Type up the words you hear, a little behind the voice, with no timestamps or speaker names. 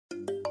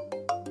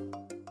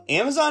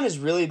Amazon has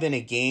really been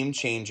a game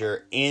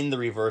changer in the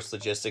reverse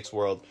logistics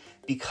world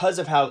because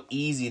of how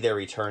easy their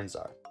returns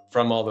are.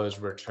 From all those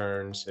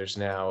returns, there's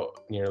now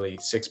nearly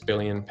 6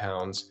 billion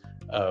pounds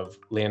of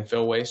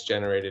landfill waste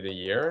generated a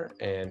year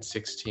and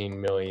 16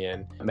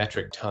 million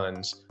metric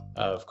tons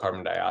of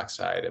carbon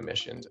dioxide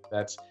emissions.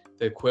 That's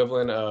the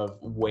equivalent of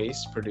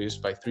waste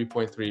produced by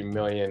 3.3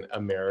 million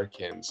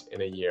Americans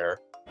in a year.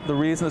 The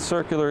reason the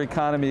circular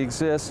economy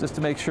exists is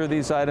to make sure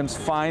these items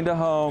find a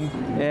home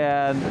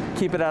and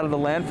keep it out of the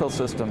landfill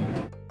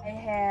system. I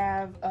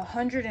have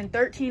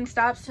 113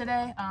 stops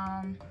today,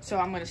 so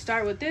I'm going to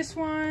start with this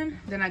one,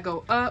 then I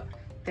go up,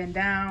 then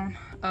down,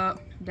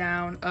 up,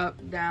 down,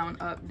 up, down,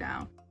 up,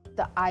 down.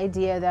 The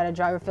idea that a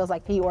driver feels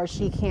like he or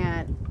she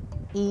can't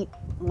eat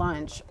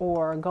lunch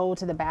or go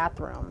to the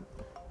bathroom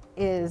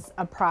is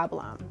a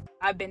problem.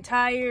 I've been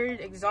tired,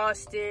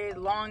 exhausted,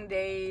 long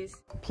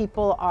days.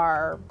 People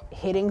are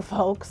hitting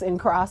folks in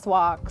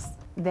crosswalks.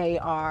 They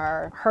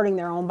are hurting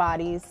their own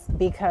bodies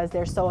because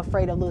they're so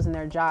afraid of losing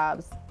their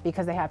jobs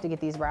because they have to get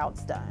these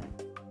routes done.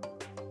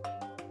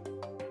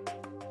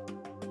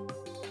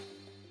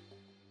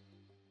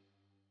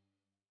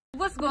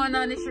 What's going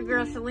on? It's your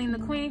girl Shalene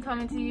the Queen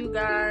coming to you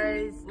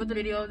guys with a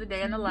video of the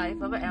day in the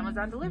life of an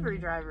Amazon delivery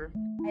driver.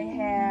 I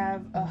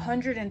have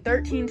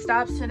 113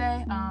 stops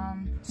today,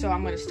 so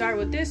I'm going to start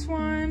with this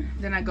one,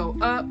 then I go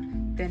up,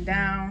 then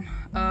down,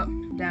 up,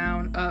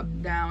 down,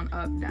 up, down,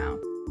 up,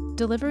 down.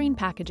 Delivering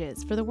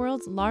packages for the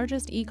world's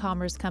largest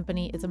e-commerce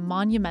company is a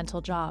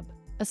monumental job,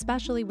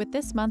 especially with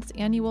this month's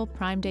annual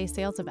Prime Day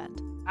sales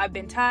event. I've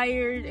been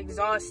tired,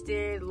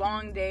 exhausted,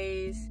 long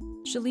days.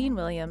 Shalene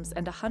Williams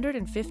and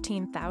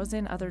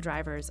 115,000 other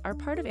drivers are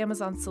part of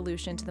Amazon's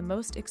solution to the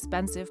most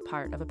expensive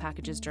part of a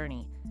package's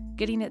journey,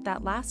 getting it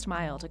that last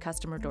mile to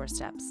customer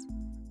doorsteps.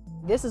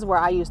 This is where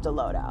I used to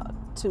load out,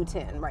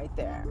 210 right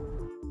there.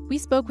 We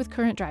spoke with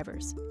current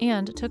drivers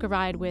and took a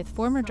ride with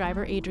former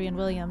driver Adrienne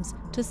Williams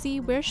to see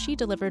where she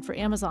delivered for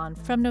Amazon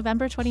from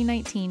November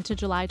 2019 to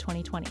July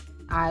 2020.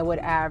 I would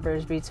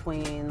average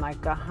between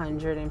like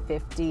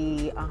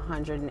 150,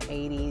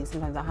 180,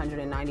 sometimes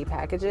 190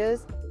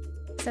 packages.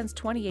 Since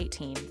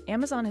 2018,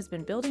 Amazon has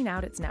been building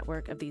out its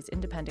network of these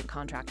independent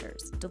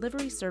contractors,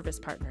 delivery service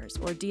partners,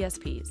 or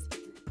DSPs.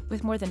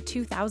 With more than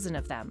 2,000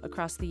 of them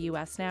across the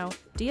US now,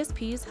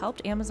 DSPs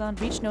helped Amazon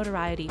reach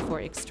notoriety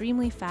for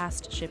extremely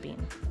fast shipping.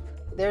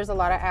 There's a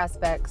lot of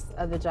aspects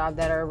of the job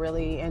that are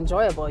really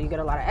enjoyable. You get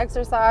a lot of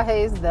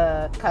exercise,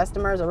 the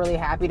customers are really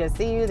happy to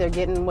see you, they're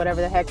getting whatever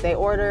the heck they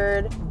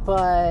ordered,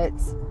 but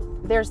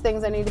there's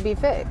things that need to be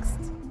fixed.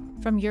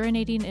 From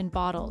urinating in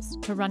bottles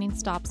to running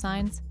stop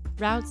signs,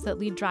 routes that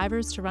lead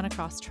drivers to run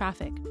across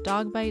traffic,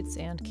 dog bites,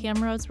 and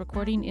cameras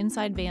recording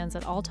inside vans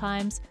at all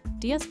times,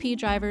 DSP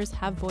drivers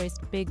have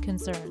voiced big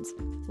concerns,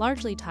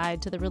 largely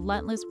tied to the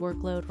relentless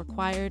workload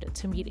required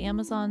to meet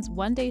Amazon's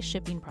one-day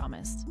shipping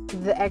promise.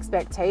 The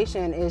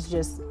expectation is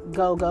just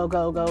go, go,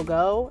 go, go,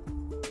 go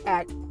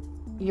at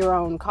your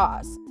own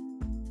cost.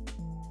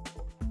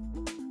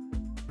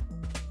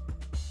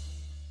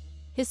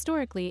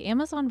 Historically,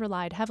 Amazon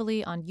relied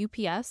heavily on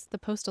UPS, the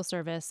Postal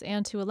Service,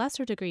 and to a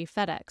lesser degree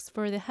FedEx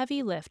for the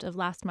heavy lift of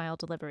last-mile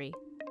delivery.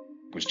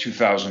 It was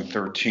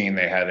 2013.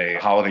 They had a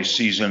holiday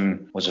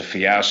season, was a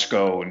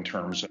fiasco in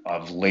terms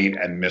of late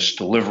and missed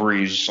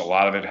deliveries. A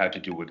lot of it had to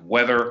do with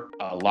weather.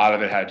 A lot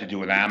of it had to do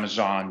with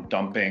Amazon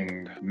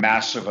dumping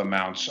massive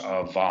amounts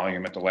of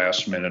volume at the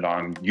last minute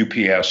on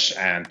UPS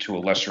and to a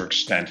lesser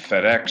extent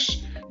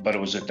FedEx. But it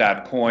was at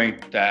that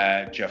point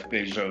that Jeff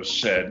Bezos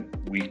said,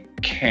 we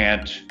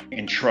can't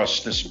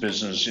entrust this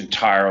business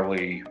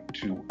entirely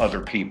to other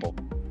people.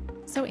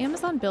 So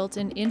Amazon built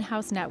an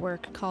in-house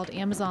network called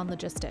Amazon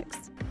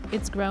Logistics.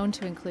 It's grown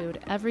to include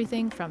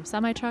everything from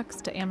semi-trucks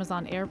to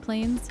Amazon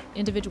airplanes,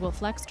 individual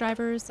flex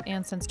drivers,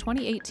 and since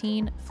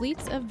 2018,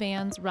 fleets of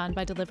vans run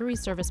by delivery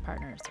service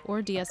partners,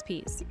 or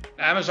DSPs.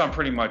 Amazon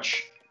pretty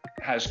much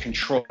has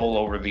control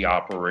over the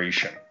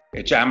operation.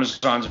 It's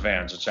Amazon's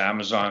vans, it's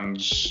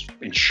Amazon's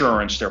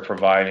insurance, they're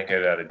providing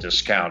it at a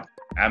discount.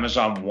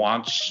 Amazon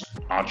wants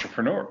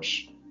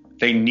entrepreneurs.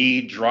 They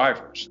need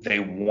drivers. They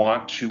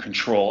want to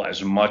control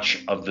as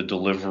much of the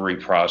delivery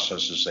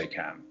process as they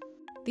can.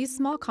 These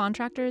small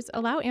contractors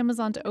allow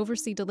Amazon to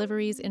oversee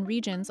deliveries in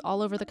regions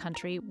all over the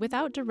country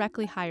without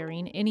directly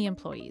hiring any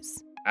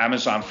employees.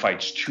 Amazon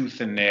fights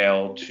tooth and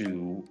nail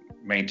to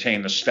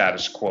maintain the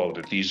status quo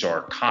that these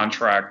are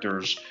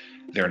contractors,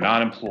 they're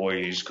not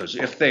employees, because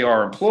if they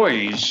are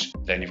employees,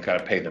 then you've got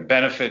to pay them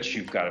benefits,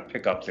 you've got to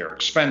pick up their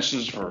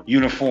expenses for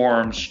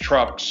uniforms,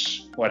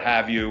 trucks, what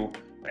have you,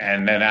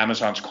 and then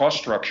Amazon's cost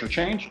structure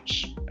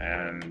changes.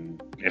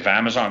 And if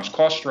Amazon's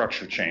cost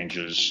structure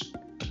changes,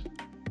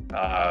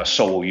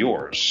 so will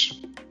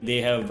yours. They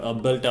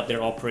have built up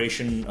their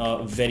operation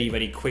very,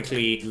 very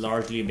quickly,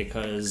 largely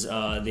because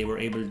they were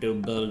able to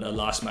build a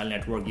last mile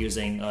network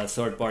using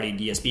third-party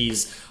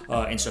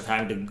DSPs instead of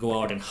having to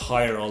go out and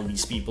hire all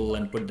these people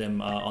and put them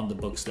on the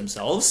books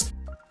themselves.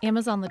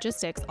 Amazon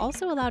Logistics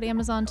also allowed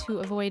Amazon to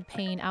avoid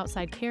paying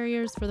outside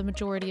carriers for the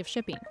majority of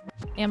shipping.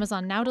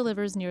 Amazon now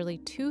delivers nearly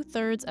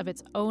 2/3 of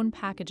its own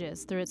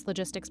packages through its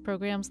logistics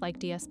programs like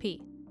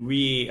DSP.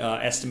 We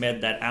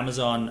estimate that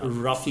Amazon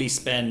roughly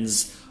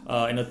spends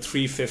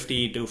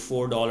 $3.50 to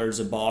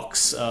 $4 a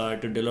box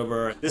to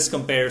deliver. This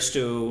compares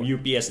to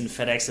UPS and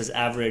FedEx's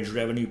average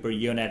revenue per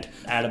unit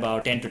at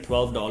about $10 to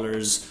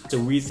 $12. So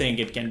we think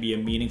it can be a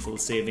meaningful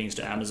savings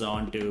to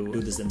Amazon to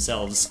do this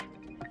themselves.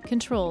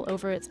 Control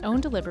over its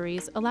own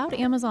deliveries allowed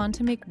Amazon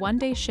to make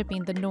one-day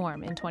shipping the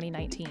norm in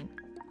 2019.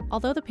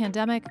 Although the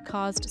pandemic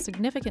caused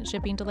significant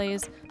shipping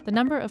delays, the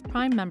number of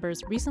Prime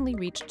members recently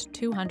reached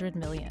 200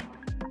 million.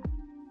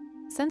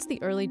 Since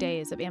the early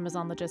days of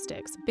Amazon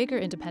Logistics, bigger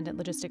independent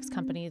logistics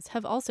companies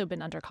have also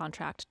been under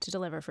contract to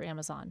deliver for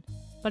Amazon.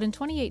 But in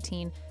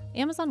 2018,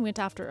 Amazon went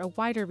after a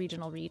wider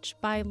regional reach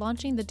by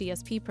launching the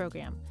DSP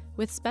program,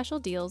 with special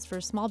deals for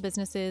small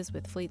businesses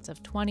with fleets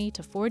of 20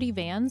 to 40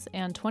 vans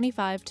and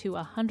 25 to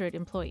 100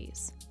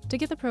 employees. To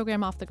get the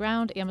program off the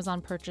ground,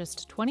 Amazon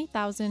purchased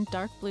 20,000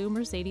 dark blue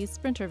Mercedes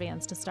Sprinter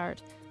vans to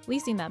start,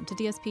 leasing them to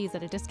DSPs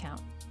at a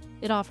discount.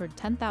 It offered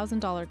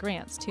 $10,000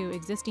 grants to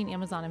existing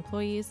Amazon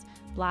employees,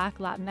 Black,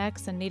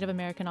 Latinx, and Native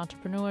American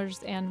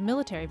entrepreneurs, and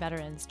military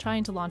veterans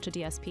trying to launch a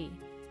DSP.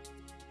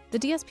 The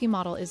DSP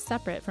model is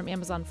separate from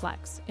Amazon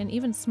Flex, an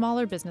even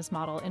smaller business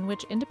model in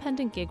which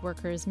independent gig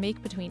workers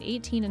make between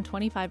 $18 and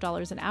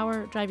 $25 an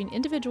hour driving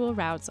individual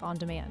routes on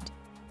demand.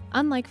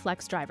 Unlike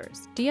Flex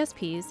drivers,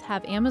 DSPs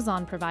have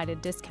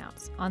Amazon-provided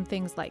discounts on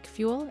things like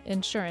fuel,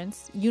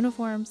 insurance,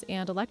 uniforms,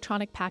 and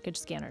electronic package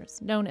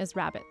scanners, known as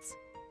rabbits.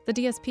 The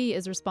DSP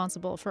is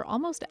responsible for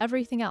almost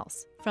everything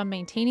else, from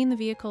maintaining the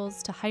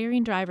vehicles to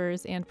hiring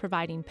drivers and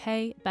providing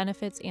pay,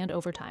 benefits, and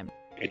overtime.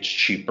 It's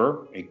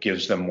cheaper. It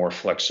gives them more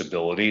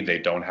flexibility. They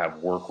don't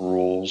have work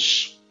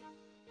rules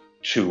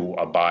to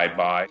abide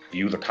by.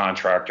 You, the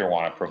contractor,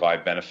 want to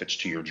provide benefits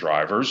to your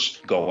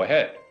drivers, go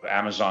ahead.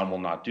 Amazon will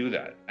not do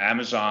that.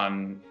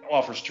 Amazon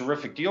offers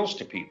terrific deals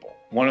to people.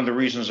 One of the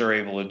reasons they're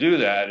able to do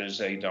that is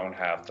they don't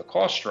have the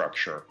cost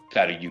structure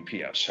that a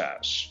UPS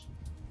has.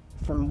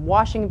 From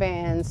washing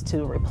vans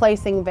to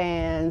replacing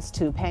vans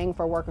to paying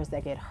for workers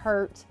that get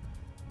hurt,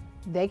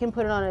 they can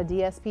put it on a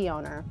DSP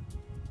owner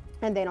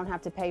and they don't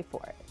have to pay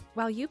for it.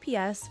 While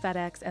UPS,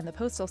 FedEx, and the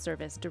Postal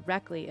Service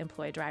directly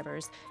employ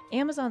drivers,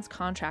 Amazon's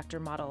contractor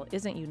model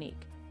isn't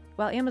unique.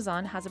 While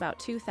Amazon has about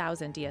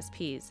 2,000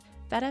 DSPs,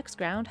 FedEx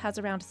Ground has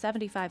around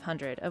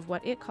 7,500 of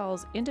what it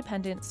calls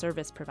independent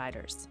service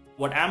providers.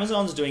 What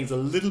Amazon's doing is a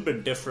little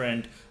bit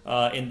different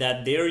in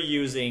that they're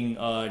using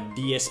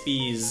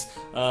DSPs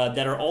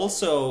that are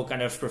also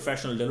kind of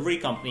professional delivery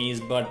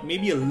companies, but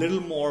maybe a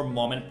little more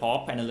mom and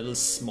pop and a little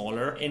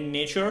smaller in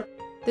nature.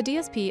 The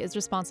DSP is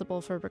responsible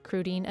for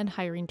recruiting and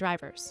hiring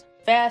drivers.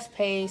 Fast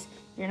paced,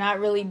 you're not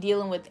really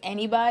dealing with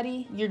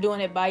anybody. You're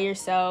doing it by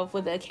yourself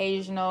with the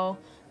occasional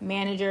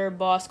manager,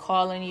 boss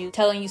calling you,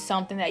 telling you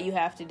something that you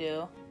have to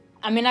do.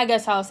 I mean, I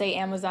guess I'll say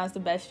Amazon's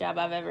the best job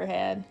I've ever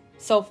had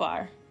so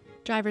far.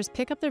 Drivers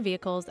pick up their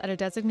vehicles at a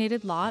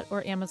designated lot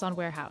or Amazon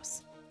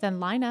warehouse, then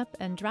line up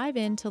and drive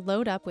in to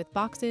load up with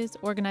boxes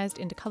organized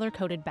into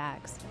color-coded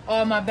bags.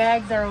 All my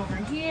bags are over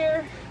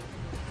here,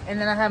 and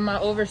then I have my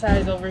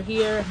oversized over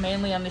here,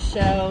 mainly on the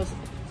shelves,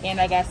 and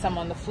I got some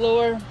on the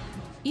floor.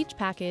 Each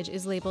package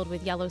is labeled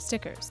with yellow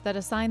stickers that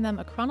assign them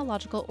a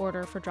chronological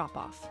order for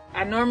drop-off.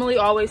 I normally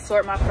always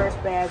sort my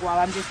first bag while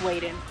I'm just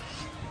waiting.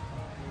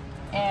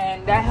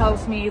 And that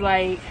helps me,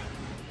 like,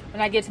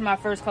 when I get to my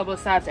first couple of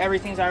stops,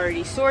 everything's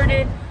already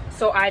sorted,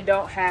 so I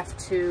don't have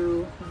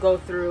to go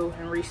through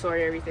and resort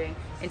everything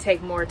and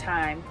take more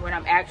time when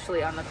I'm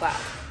actually on the clock.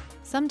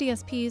 Some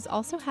DSPs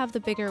also have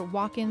the bigger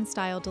walk-in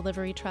style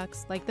delivery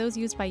trucks like those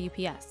used by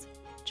UPS.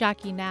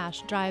 Jackie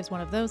Nash drives one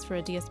of those for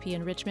a DSP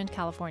in Richmond,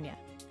 California.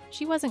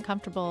 She wasn't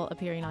comfortable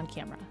appearing on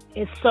camera.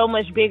 It's so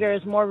much bigger,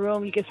 there's more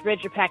room, you can spread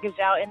your package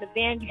out. In the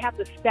van, you have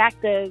to stack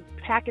the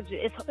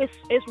packages.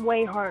 It's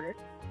way harder.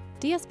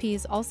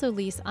 DSPs also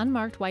lease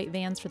unmarked white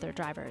vans for their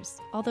drivers,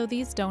 although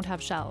these don't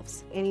have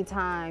shelves.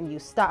 Anytime you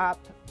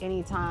stop,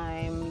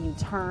 anytime you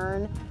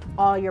turn,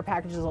 all your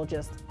packages will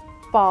just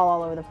fall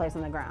all over the place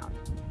on the ground.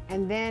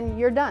 And then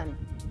you're done.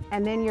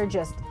 And then you're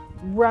just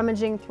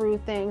rummaging through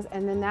things,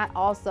 and then that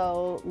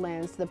also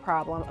lends to the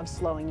problem of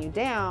slowing you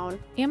down.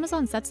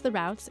 Amazon sets the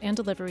routes and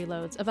delivery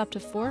loads of up to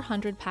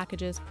 400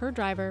 packages per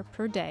driver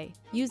per day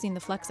using the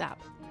Flex app.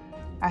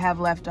 I have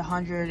left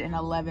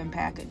 111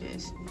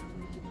 packages.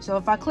 So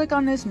if I click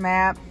on this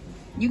map,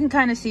 you can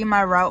kind of see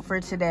my route for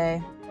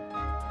today.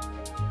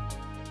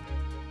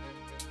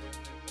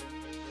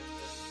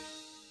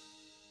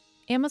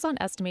 Amazon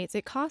estimates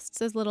it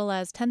costs as little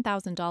as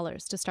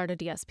 $10,000 to start a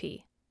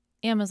DSP.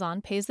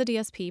 Amazon pays the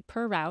DSP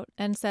per route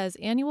and says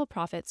annual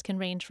profits can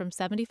range from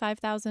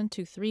 $75,000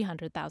 to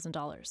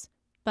 $300,000.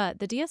 But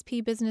the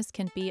DSP business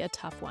can be a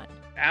tough one.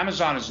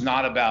 Amazon is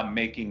not about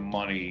making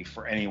money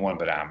for anyone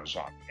but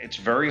Amazon. It's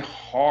very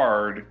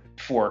hard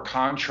for a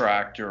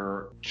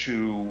contractor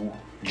to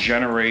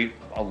generate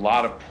a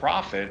lot of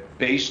profit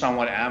based on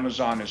what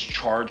Amazon is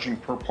charging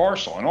per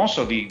parcel. And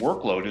also the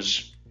workload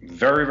is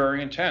very,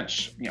 very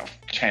intense.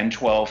 10,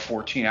 12,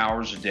 14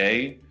 hours a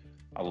day,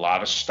 a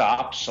lot of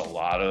stops, a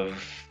lot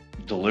of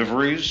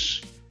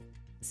deliveries.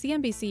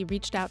 CNBC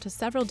reached out to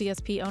several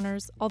DSP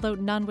owners, although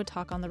none would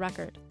talk on the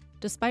record.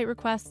 Despite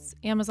requests,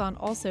 Amazon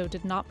also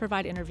did not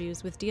provide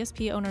interviews with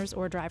DSP owners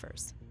or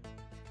drivers.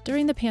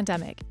 During the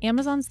pandemic,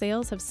 Amazon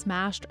sales have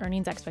smashed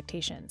earnings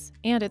expectations,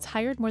 and it's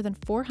hired more than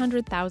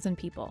 400,000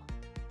 people.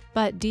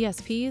 But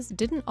DSPs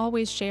didn't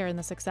always share in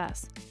the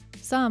success.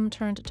 Some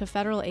turned to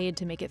federal aid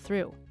to make it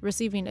through,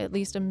 receiving at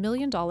least $1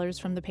 million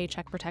from the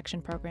Paycheck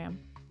Protection Program.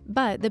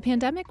 But the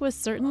pandemic was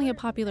certainly a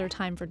popular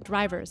time for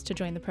drivers to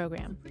join the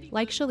program,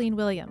 like Shalene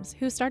Williams,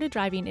 who started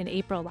driving in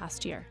April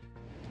last year.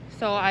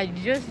 So I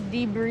just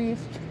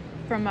debriefed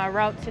from my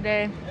route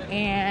today,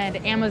 and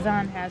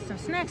Amazon has some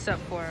snacks up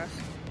for us.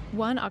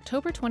 One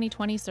October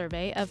 2020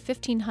 survey of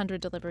 1,500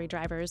 delivery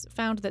drivers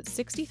found that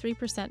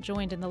 63%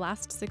 joined in the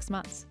last 6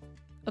 months.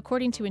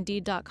 According to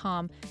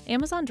Indeed.com,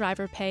 Amazon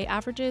driver pay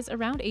averages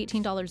around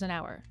 $18 an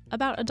hour,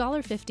 about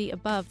 $1.50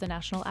 above the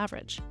national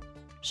average.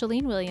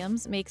 Shalene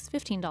Williams makes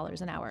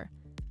 $15 an hour.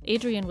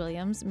 Adrian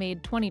Williams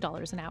made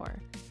 $20 an hour.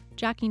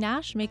 Jackie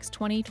Nash makes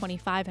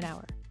 $20.25 an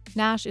hour.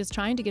 Nash is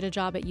trying to get a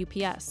job at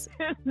UPS.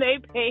 They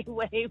pay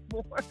way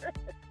more.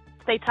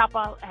 They top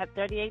out at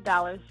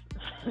 $38.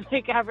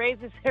 They got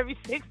raises every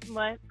 6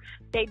 months.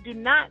 They do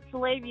not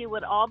slave you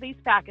with all these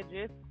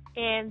packages,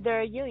 and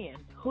they're a union.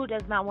 Who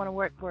does not want to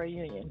work for a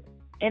union?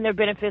 And their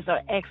benefits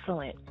are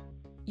excellent.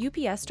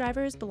 UPS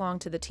drivers belong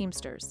to the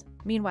Teamsters.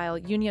 Meanwhile,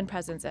 union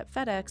presence at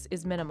FedEx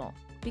is minimal.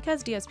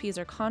 Because DSPs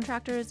are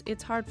contractors,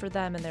 it's hard for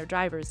them and their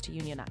drivers to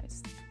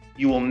unionize.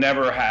 You will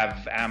never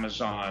have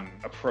Amazon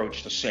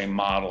approach the same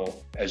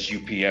model as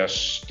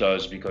UPS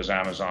does, because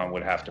Amazon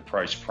would have to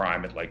price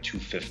Prime at like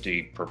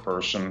 $250 per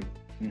person.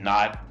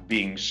 Not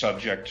being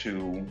subject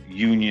to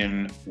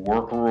union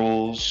work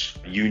rules,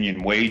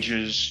 union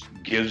wages,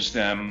 gives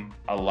them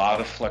a lot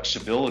of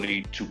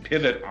flexibility to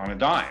pivot on a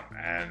dime,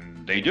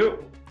 and they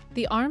do.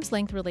 The arm's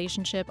length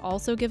relationship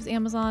also gives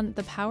Amazon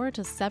the power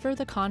to sever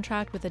the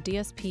contract with a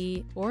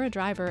DSP or a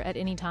driver at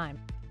any time.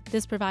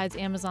 This provides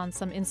Amazon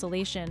some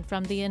insulation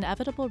from the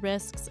inevitable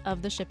risks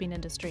of the shipping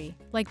industry,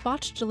 like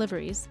botched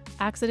deliveries,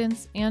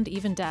 accidents, and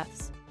even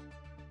deaths.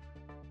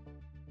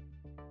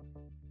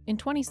 In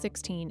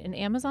 2016, an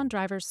Amazon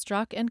driver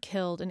struck and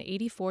killed an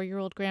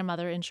 84-year-old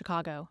grandmother in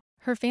Chicago.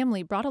 Her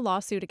family brought a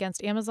lawsuit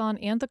against Amazon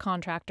and the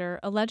contractor,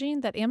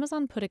 alleging that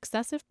Amazon put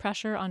excessive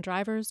pressure on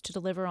drivers to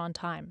deliver on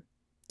time.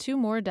 2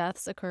 more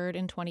deaths occurred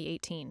in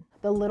 2018.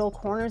 The little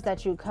corners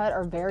that you cut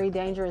are very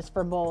dangerous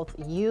for both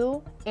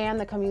you and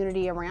the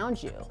community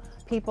around you.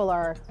 People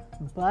are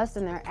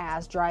busting their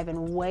ass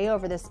driving way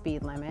over the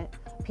speed limit.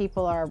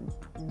 People are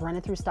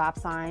running through stop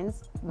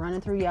signs,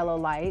 running through yellow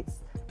lights.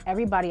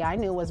 Everybody I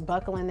knew was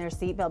buckling their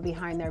seatbelt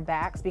behind their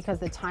backs, because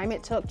the time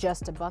it took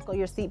just to buckle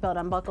your seatbelt,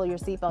 unbuckle your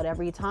seatbelt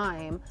every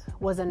time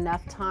was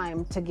enough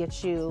time to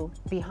get you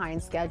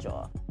behind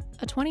schedule.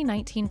 A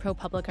 2019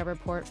 ProPublica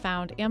report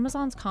found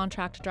Amazon's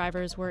contract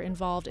drivers were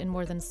involved in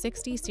more than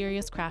 60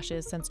 serious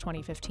crashes since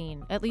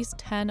 2015, at least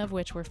 10 of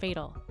which were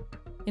fatal.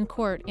 In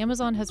court,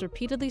 Amazon has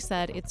repeatedly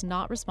said it's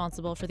not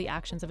responsible for the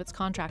actions of its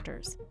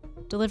contractors.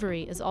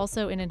 Delivery is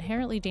also an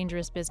inherently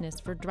dangerous business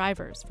for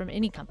drivers from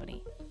any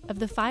company. Of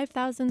the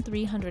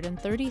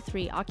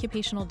 5,333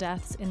 occupational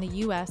deaths in the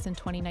U.S. in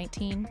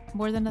 2019,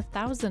 more than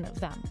 1,000 of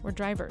them were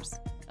drivers.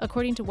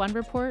 According to one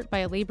report by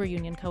a labor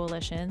union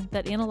coalition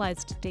that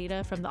analyzed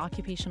data from the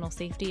Occupational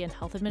Safety and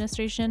Health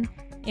Administration,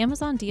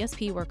 Amazon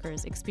DSP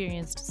workers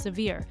experienced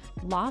severe,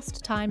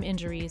 lost time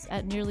injuries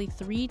at nearly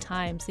 3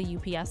 times the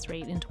UPS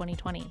rate in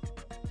 2020.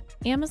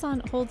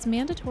 Amazon holds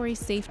mandatory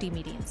safety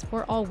meetings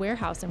for all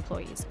warehouse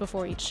employees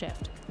before each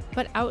shift.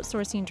 But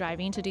outsourcing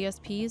driving to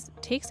DSPs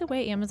takes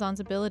away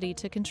Amazon's ability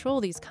to control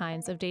these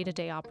kinds of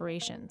day-to-day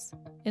operations.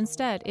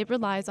 Instead, it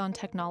relies on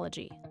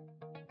technology.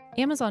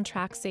 Amazon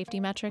tracks safety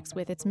metrics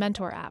with its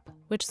Mentor app,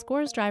 which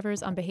scores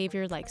drivers on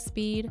behavior like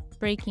speed,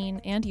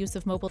 braking, and use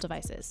of mobile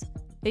devices.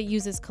 It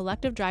uses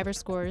collective driver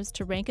scores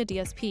to rank a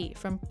DSP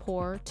from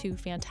poor to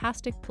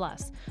fantastic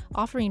plus,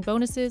 offering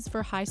bonuses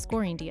for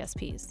high-scoring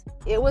DSPs.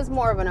 It was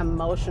more of an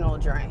emotional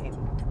drain,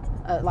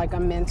 like a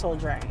mental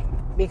drain,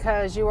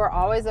 because you were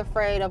always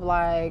afraid of,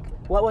 like,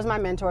 what was my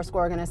mentor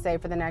score going to say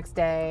for the next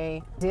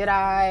day? Did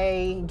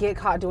I get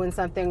caught doing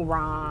something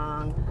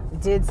wrong?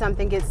 Did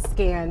something get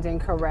scanned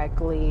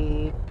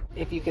incorrectly?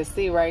 If you can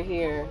see right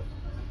here,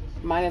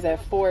 mine is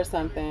at 4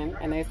 something,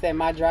 and they said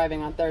my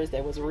driving on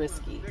Thursday was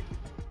risky.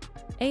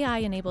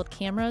 AI-enabled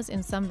cameras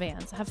in some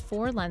vans have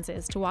 4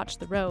 lenses to watch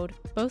the road,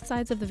 both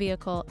sides of the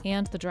vehicle,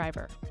 and the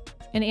driver.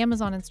 An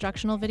Amazon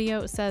instructional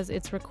video says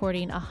it's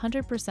recording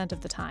 100%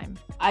 of the time.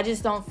 I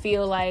just don't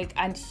feel like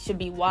I should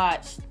be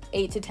watched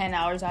 8 to 10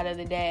 hours out of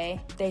the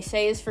day. They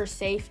say it's for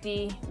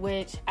safety,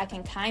 which I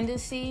can kind of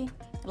see.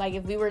 Like,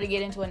 if we were to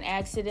get into an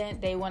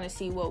accident, they want to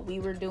see what we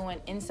were doing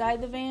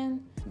inside the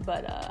van.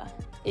 But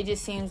it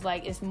just seems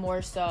like it's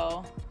more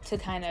so to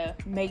kind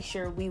of make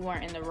sure we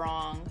weren't in the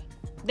wrong.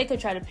 They could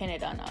try to pin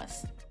it on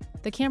us.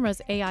 The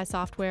camera's AI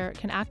software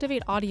can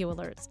activate audio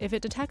alerts if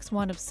it detects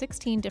one of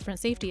 16 different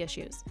safety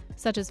issues,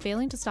 such as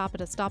failing to stop at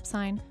a stop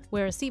sign,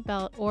 wear a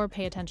seatbelt, or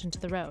pay attention to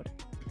the road.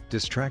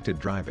 Distracted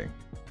driving.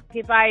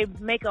 If I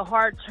make a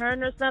hard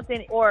turn or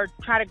something, or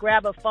try to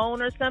grab a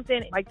phone or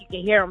something, like you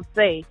can hear them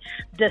say,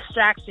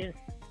 distractions.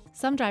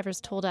 Some drivers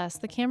told us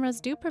the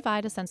cameras do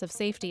provide a sense of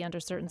safety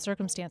under certain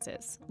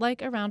circumstances,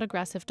 like around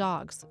aggressive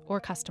dogs or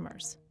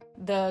customers.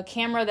 The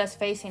camera that's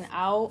facing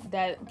out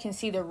that can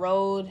see the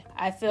road,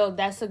 I feel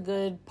that's a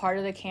good part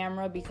of the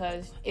camera,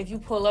 because if you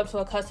pull up to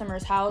a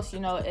customer's house,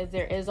 if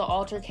there is an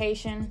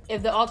altercation,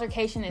 if the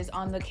altercation is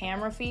on the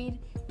camera feed,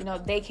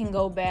 they can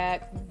go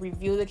back,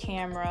 review the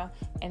camera,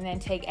 and then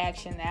take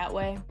action that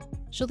way.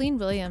 Shalene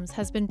Williams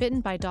has been bitten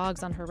by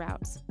dogs on her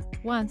routes.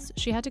 Once,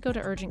 she had to go to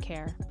urgent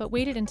care, but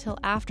waited until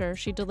after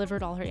she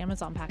delivered all her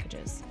Amazon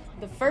packages.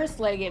 The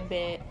first leg it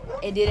bit,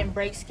 it didn't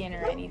break skin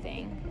or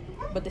anything.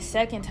 But the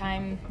second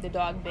time the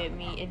dog bit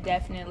me, it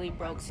definitely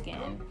broke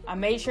skin. I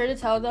made sure to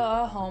tell the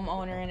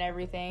homeowner and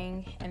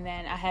everything, and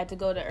then I had to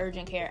go to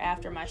urgent care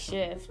after my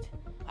shift.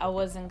 I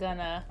wasn't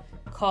gonna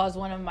cause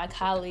one of my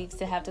colleagues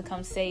to have to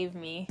come save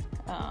me.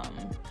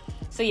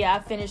 So yeah, I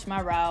finished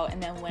my route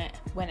and then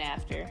went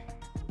after.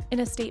 In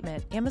a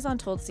statement, Amazon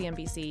told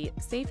CNBC,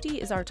 "Safety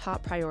is our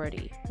top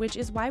priority, which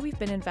is why we've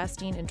been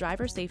investing in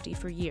driver safety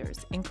for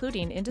years,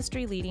 including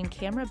industry-leading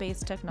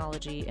camera-based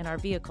technology in our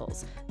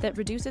vehicles that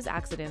reduces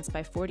accidents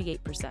by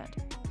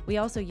 48%. We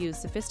also use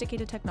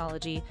sophisticated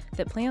technology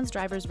that plans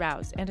drivers'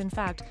 routes, and in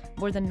fact,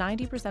 more than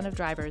 90% of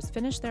drivers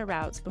finish their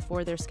routes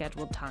before their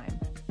scheduled time."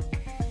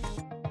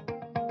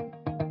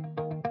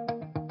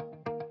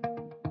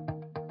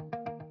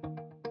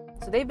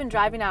 So they've been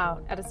driving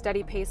out at a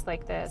steady pace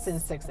like this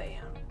Since 6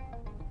 a.m.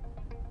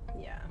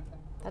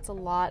 That's a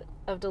lot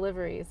of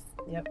deliveries.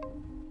 Yep.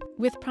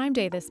 With Prime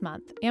Day this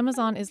month,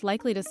 Amazon is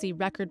likely to see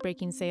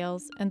record-breaking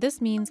sales, and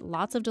this means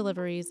lots of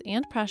deliveries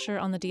and pressure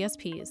on the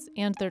DSPs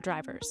and their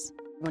drivers.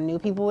 When new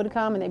people would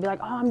come and they'd be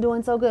like, "Oh, I'm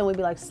doing so good," and we'd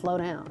be like, "Slow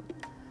down."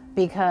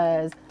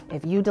 Because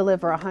if you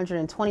deliver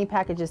 120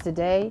 packages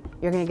today,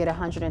 you're gonna get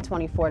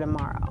 124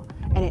 tomorrow,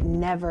 and it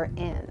never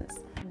ends.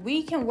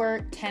 We can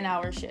work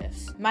 10-hour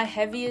shifts. My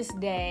heaviest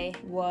day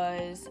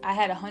was, I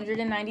had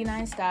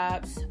 199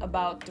 stops,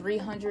 about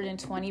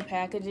 320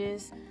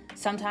 packages.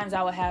 Sometimes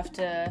I would have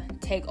to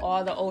take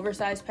all the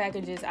oversized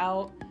packages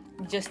out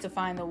just to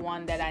find the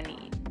one that I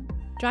need.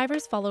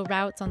 Drivers follow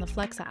routes on the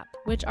Flex app,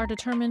 which are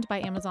determined by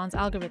Amazon's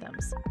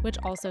algorithms, which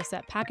also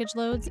set package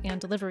loads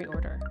and delivery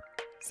order.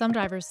 Some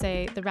drivers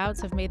say the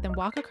routes have made them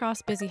walk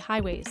across busy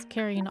highways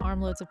carrying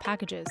armloads of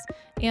packages,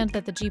 and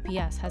that the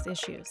GPS has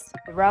issues.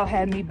 The route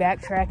had me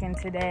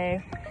backtracking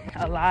today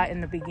a lot in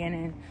the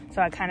beginning,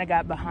 so I kind of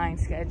got behind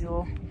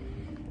schedule.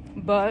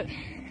 But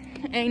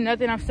ain't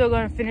nothing, I'm still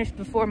gonna finish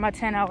before my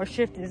 10-hour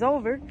shift is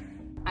over.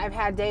 I've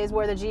had days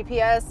where the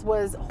GPS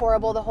was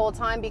horrible the whole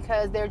time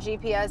because their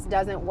GPS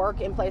doesn't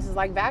work in places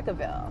like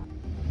Vacaville.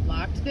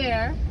 Locked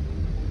there,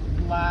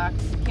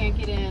 locked, can't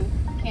get in,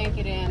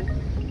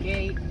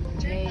 gate.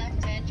 Turn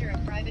left to enter a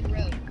private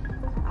road.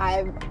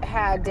 I've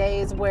had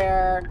days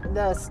where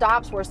the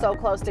stops were so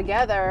close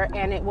together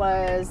and it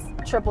was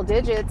triple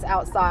digits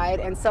outside,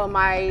 and so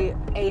my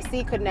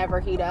AC could never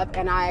heat up,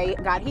 and I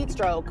got heat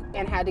stroke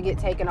and had to get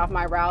taken off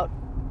my route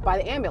by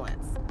the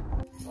ambulance.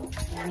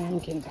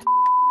 And get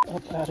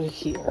up out of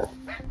here.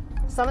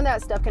 Some of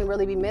that stuff can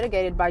really be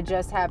mitigated by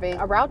just having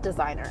a route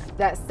designer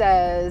that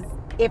says,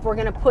 if we're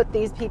gonna put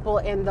these people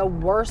in the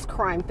worst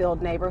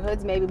crime-filled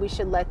neighborhoods, maybe we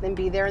should let them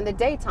be there in the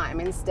daytime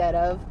instead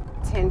of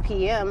 10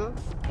 p.m.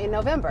 in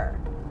November.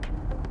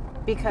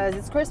 Because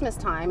it's Christmas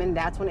time, and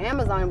that's when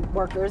Amazon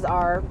workers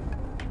are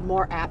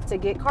more apt to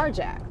get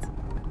carjacked.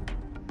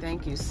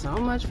 Thank you so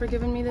much for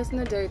giving me this in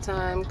the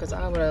daytime, because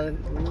I would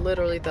have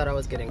literally thought I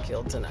was getting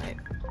killed tonight.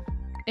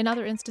 In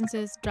other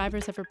instances,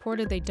 drivers have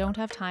reported they don't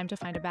have time to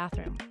find a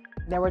bathroom.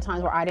 There were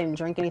times where I didn't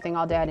drink anything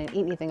all day, I didn't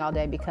eat anything all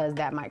day, because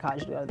that might cause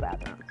you to go to the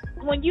bathroom.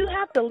 When you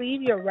have to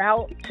leave your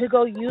route to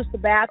go use the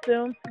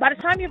bathroom, by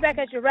the time you're back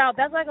at your route,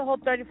 that's like a whole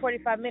 30,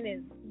 45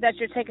 minutes that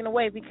you're taking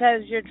away,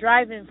 because you're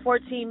driving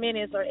 14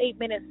 minutes or 8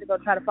 minutes to go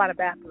try to find a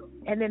bathroom.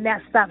 And then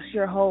that stops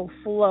your whole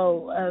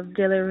flow of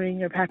delivering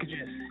your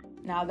packages.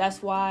 Now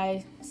that's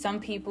why some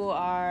people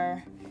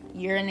are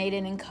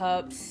urinating in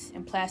cups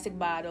and plastic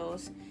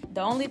bottles.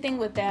 The only thing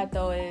with that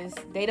though is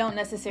they don't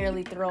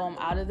necessarily throw them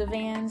out of the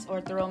vans or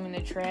throw them in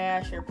the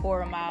trash or pour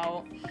them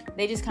out.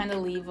 They just kind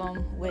of leave them,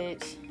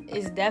 which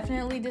is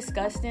definitely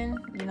disgusting,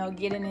 you know,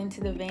 getting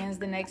into the vans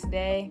the next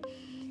day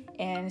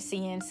and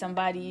seeing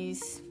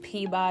somebody's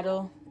pee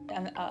bottle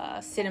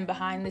sitting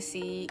behind the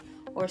seat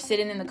or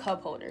sitting in the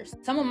cup holders.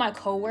 Some of my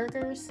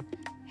coworkers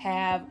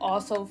have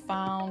also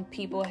found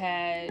people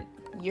had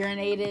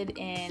urinated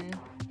in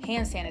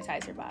hand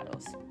sanitizer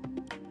bottles.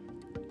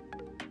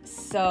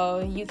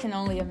 So you can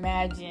only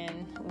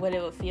imagine what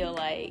it would feel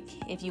like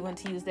if you went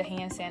to use the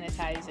hand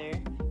sanitizer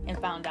and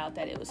found out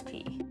that it was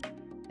pee.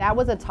 That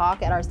was a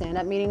talk at our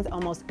stand-up meetings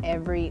almost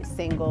every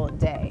single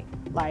day.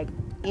 Like,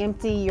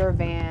 empty your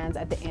vans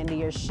at the end of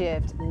your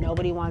shift.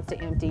 Nobody wants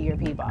to empty your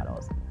pee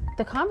bottles.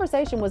 The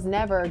conversation was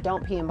never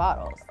don't pee in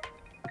bottles.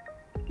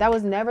 That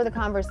was never the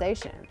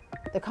conversation.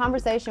 The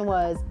conversation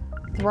was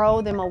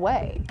throw them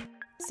away.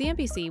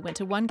 CNBC went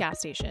to one gas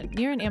station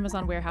near an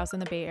Amazon warehouse in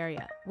the Bay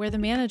Area, where the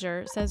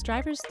manager says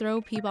drivers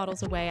throw pee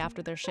bottles away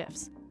after their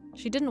shifts.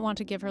 She didn't want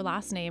to give her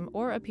last name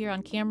or appear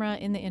on camera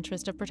in the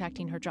interest of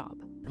protecting her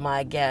job.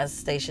 My gas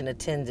station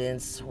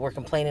attendants were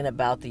complaining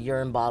about the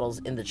urine bottles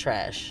in the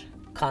trash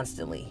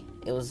constantly.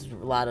 It was a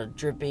lot of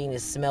dripping.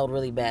 It smelled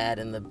really bad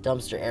in the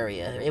dumpster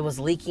area. It was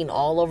leaking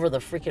all over the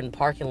freaking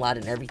parking lot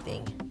and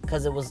everything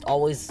because it was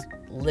always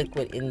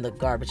liquid in the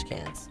garbage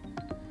cans.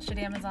 Should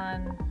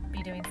Amazon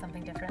be doing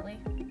something differently?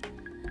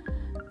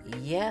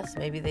 Yes,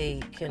 maybe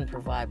they can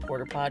provide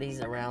porta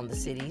potties around the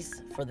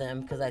cities for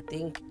them, because I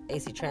think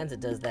AC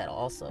Transit does that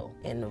also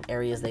in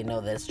areas they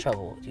know there's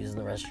trouble using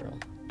the restroom.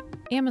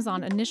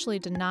 Amazon initially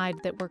denied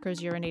that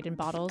workers urinate in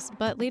bottles,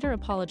 but later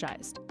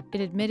apologized.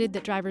 It admitted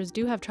that drivers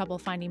do have trouble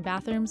finding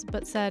bathrooms,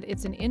 but said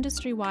it's an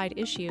industry-wide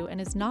issue and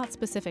is not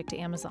specific to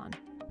Amazon.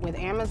 With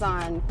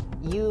Amazon,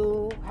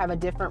 you have a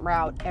different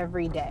route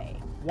every day.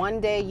 One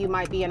day you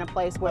might be in a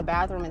place where a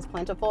bathroom is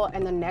plentiful,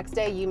 and the next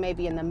day you may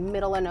be in the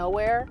middle of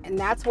nowhere. And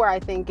that's where I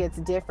think it's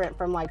different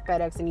from like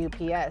FedEx and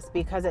UPS,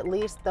 because at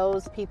least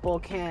those people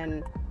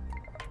can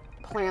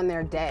plan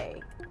their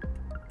day.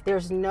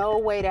 There's no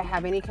way to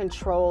have any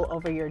control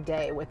over your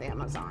day with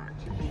Amazon.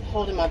 I'm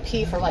holding my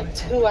pee for like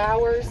 2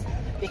 hours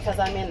because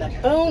I'm in the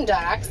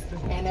boondocks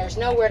and there's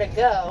nowhere to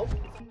go.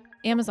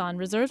 Amazon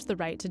reserves the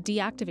right to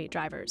deactivate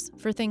drivers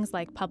for things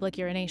like public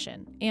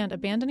urination and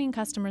abandoning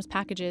customers'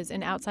 packages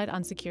in outside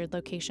unsecured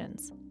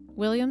locations.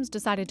 Williams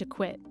decided to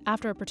quit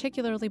after a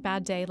particularly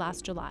bad day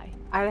last July.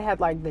 I had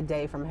like the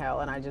day from hell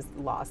and I just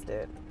lost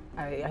it.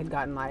 I had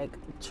gotten like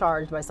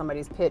charged by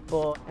somebody's pit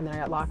bull, and then I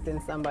got locked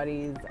in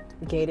somebody's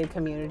gated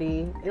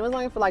community. It was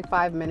only for like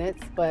 5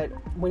 minutes, but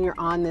when you're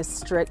on this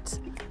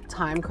strict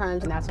time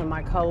crunch, and that's when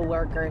my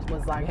coworker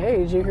was like, hey,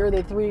 did you hear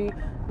that 3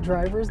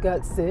 drivers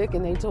got sick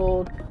and they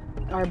told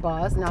our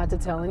boss not to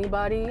tell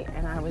anybody?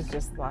 And I was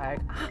just like,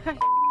 I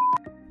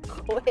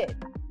quit.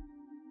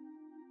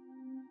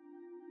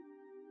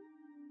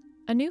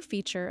 A new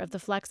feature of the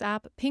Flex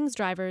app pings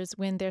drivers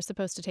when they're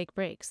supposed to take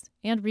breaks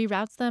and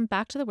reroutes them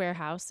back to the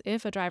warehouse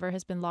if a driver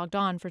has been logged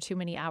on for too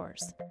many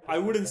hours. I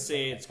wouldn't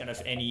say it's kind of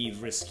any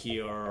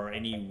riskier or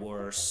any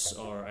worse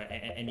or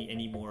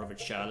any more of a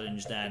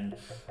challenge than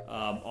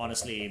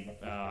honestly,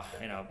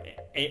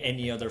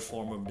 any other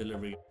form of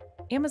delivery.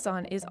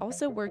 Amazon is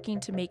also working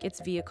to make its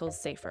vehicles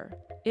safer.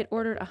 It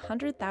ordered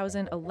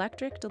 100,000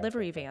 electric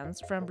delivery vans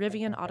from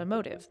Rivian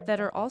Automotive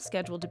that are all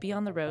scheduled to be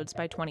on the roads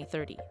by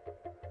 2030.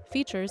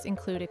 Features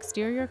include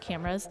exterior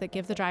cameras that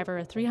give the driver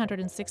a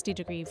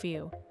 360-degree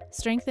view,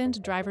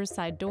 strengthened driver's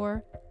side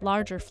door,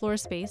 larger floor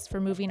space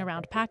for moving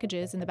around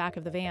packages in the back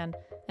of the van,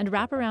 and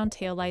wraparound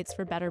taillights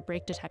for better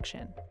brake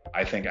detection.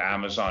 I think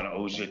Amazon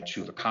owes it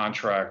to the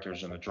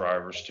contractors and the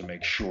drivers to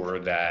make sure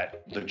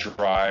that the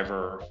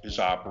driver is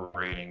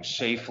operating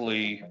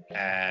safely,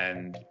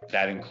 and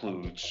that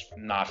includes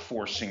not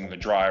forcing the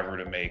driver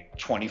to make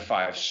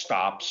 25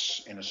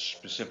 stops in a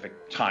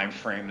specific time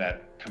frame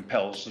that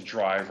compels the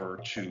driver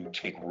to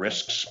take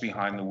risks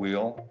behind the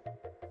wheel.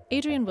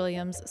 Adrian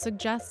Williams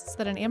suggests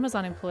that an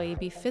Amazon employee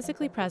be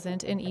physically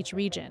present in each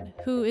region,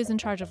 who is in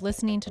charge of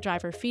listening to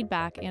driver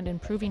feedback and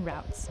improving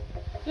routes.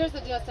 Here's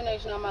the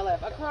destination on my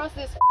left, across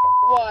this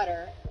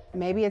water.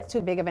 Maybe it's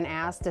too big of an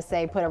ask to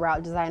say put a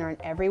route designer in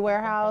every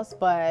warehouse,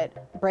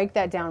 but break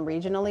that down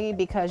regionally,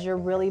 because you're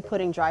really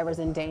putting drivers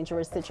in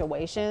dangerous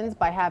situations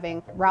by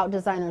having route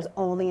designers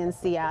only in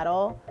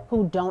Seattle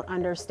who don't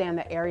understand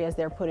the areas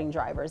they're putting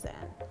drivers in.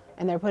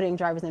 And they're putting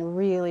drivers in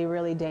really,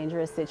 really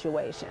dangerous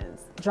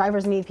situations.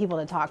 Drivers need people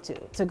to talk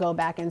to go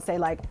back and say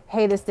like,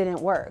 hey, this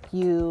didn't work.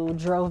 You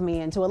drove me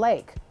into a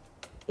lake.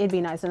 It'd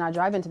be nice to not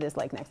drive into this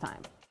lake next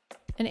time.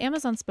 An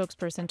Amazon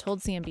spokesperson told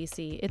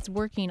CNBC it's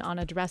working on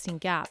addressing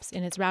gaps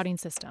in its routing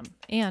system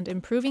and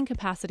improving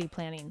capacity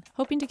planning,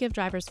 hoping to give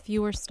drivers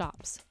fewer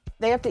stops.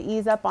 They have to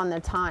ease up on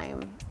the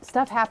time.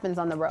 Stuff happens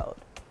on the road,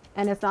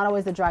 and it's not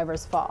always the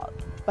driver's fault.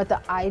 But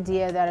the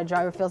idea that a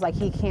driver feels like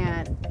he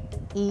can't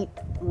eat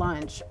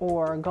lunch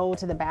or go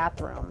to the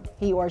bathroom,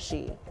 he or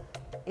she,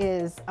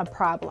 is a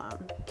problem.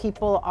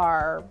 People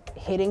are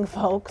hitting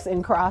folks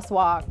in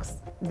crosswalks.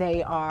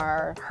 They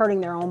are hurting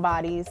their own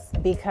bodies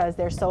because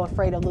they're so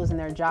afraid of losing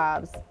their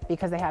jobs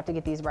because they have to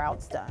get these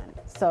routes done.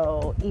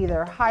 So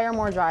either hire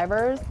more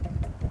drivers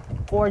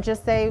or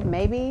just say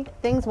maybe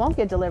things won't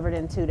get delivered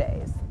in 2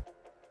 days.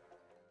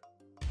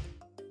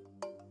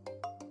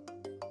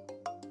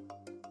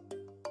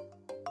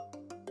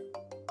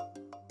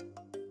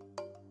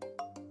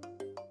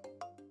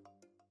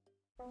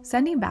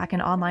 Sending back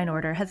an online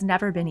order has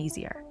never been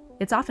easier.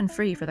 It's often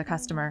free for the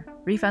customer.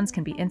 Refunds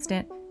can be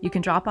instant. You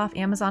can drop off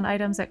Amazon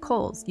items at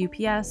Kohl's,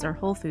 UPS, or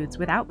Whole Foods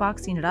without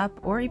boxing it up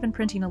or even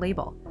printing a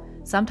label.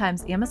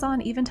 Sometimes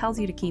Amazon even tells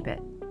you to keep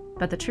it.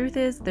 But the truth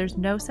is, there's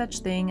no such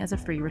thing as a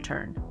free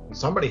return.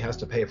 Somebody has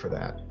to pay for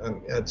that.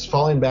 And it's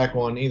falling back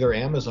on either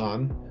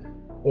Amazon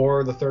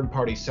or the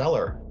third-party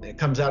seller. It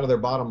comes out of their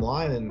bottom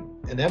line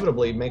and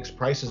inevitably makes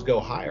prices go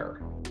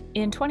higher.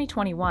 In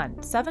 2021,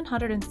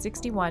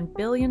 $761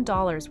 billion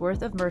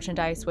worth of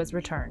merchandise was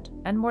returned,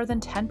 and more than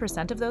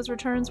 10% of those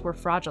returns were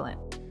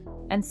fraudulent.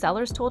 And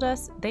sellers told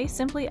us they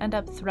simply end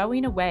up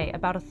throwing away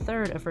about a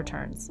third of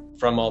returns.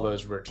 From all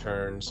those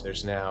returns,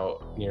 there's now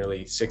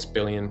nearly 6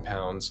 billion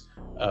pounds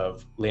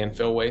of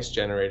landfill waste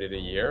generated a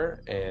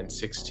year and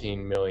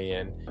 16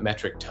 million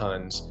metric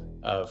tons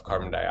of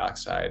carbon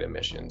dioxide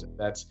emissions.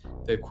 That's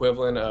the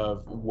equivalent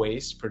of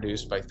waste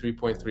produced by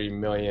 3.3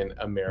 million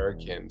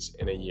Americans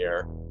in a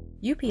year.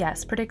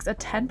 UPS predicts a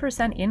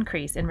 10%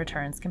 increase in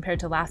returns compared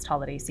to last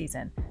holiday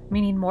season,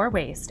 meaning more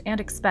waste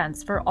and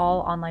expense for all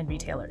online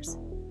retailers.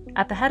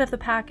 At the head of the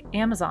pack,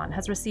 Amazon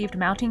has received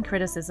mounting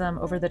criticism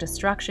over the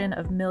destruction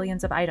of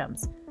millions of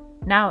items.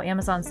 Now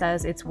Amazon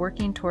says it's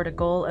working toward a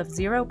goal of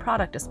zero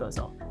product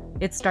disposal.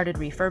 It started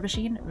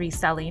refurbishing,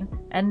 reselling,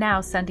 and now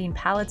sending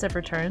pallets of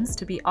returns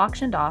to be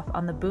auctioned off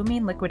on the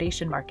booming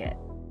liquidation market.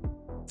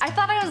 I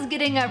thought I was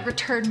getting a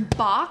return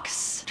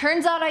box.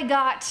 Turns out I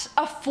got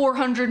a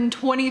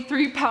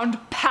 423-pound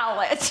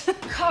pallet.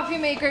 Coffee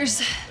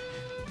makers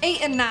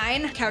 8 and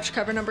 9, couch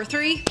cover number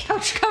 3,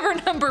 couch cover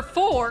number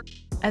 4.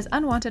 As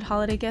unwanted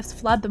holiday gifts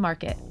flood the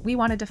market, we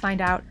wanted to find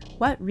out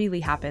what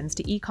really happens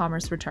to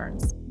e-commerce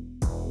returns.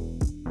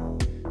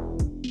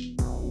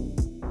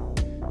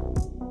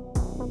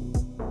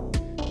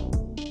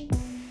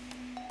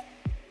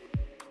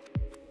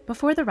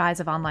 Before the rise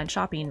of online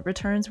shopping,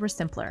 returns were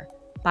simpler.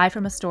 Buy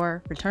from a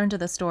store, return to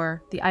the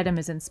store, the item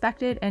is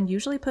inspected and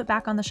usually put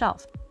back on the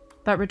shelf.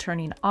 But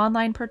returning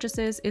online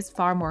purchases is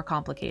far more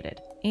complicated,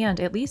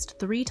 and at least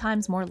 3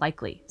 times more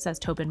likely, says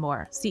Tobin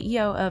Moore,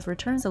 CEO of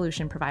return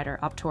solution provider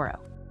Optoro.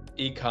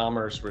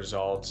 E-commerce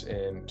results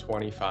in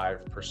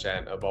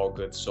 25% of all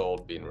goods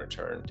sold being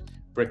returned.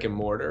 Brick and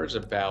mortar is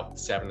about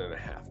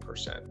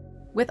 7.5%.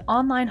 With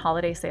online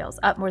holiday sales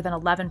up more than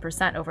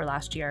 11% over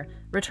last year,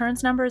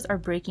 returns numbers are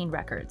breaking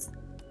records.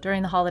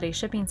 During the holiday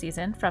shipping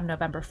season from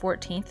November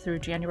 14th through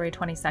January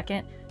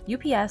 22nd,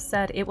 UPS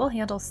said it will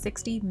handle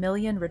 60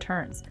 million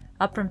returns,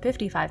 up from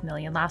 55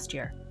 million last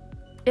year.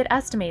 It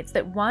estimates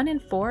that 1 in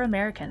 4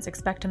 Americans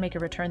expect to make a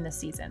return this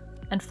season,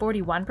 and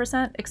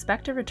 41%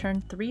 expect to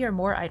return 3 or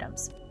more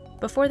items.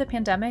 Before the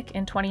pandemic,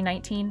 in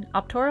 2019,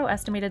 Optoro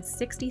estimated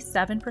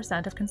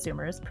 67% of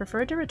consumers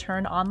preferred to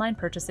return online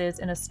purchases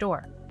in a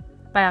store.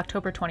 By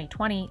October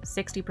 2020,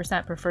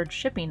 60% preferred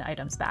shipping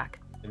items back.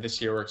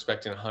 This year, we're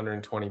expecting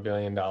 $120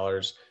 billion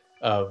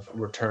of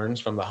returns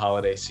from the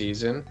holiday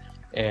season,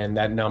 and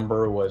that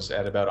number was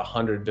at about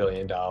 $100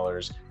 billion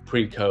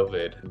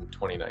pre-COVID in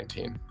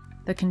 2019.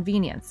 The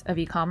convenience of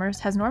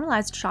e-commerce has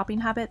normalized shopping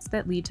habits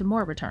that lead to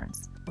more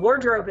returns.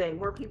 Wardrobing,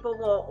 where people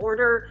will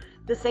order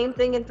the same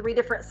thing in 3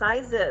 different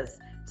sizes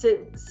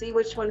to see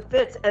which one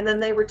fits, and then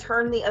they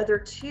return the other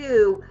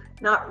 2,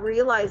 not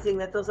realizing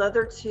that those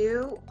other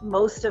 2,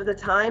 most of the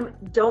time,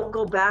 don't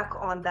go back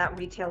on that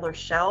retailer's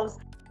shelves.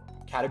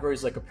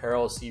 Categories like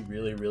apparel see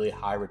really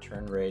high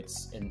return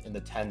rates in the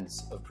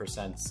tens of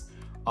percents.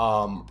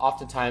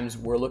 Oftentimes,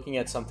 we're looking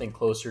at something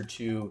closer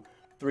to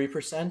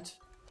 3%.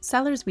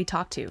 Sellers we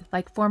talked to,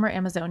 like former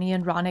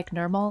Amazonian Ronik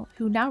Nirmal,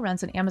 who now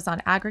runs an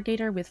Amazon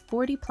aggregator with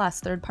 40-plus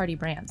third-party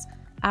brands,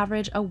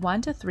 average a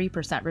 1 to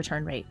 3%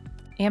 return rate.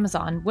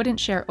 Amazon wouldn't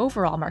share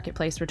overall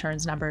marketplace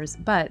returns numbers,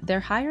 but they're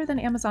higher than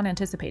Amazon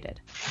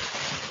anticipated.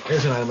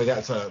 Here's an item we got.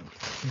 It's a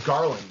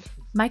garland.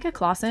 Micah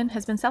Clausen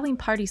has been selling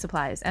party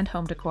supplies and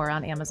home decor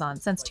on Amazon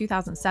since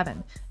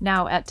 2007,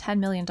 now at $10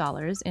 million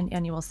in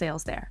annual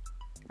sales there.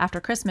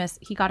 After Christmas,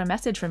 he got a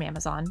message from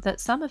Amazon that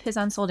some of his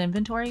unsold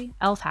inventory,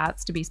 elf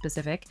hats to be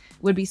specific,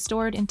 would be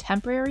stored in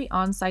temporary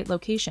on-site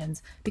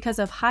locations because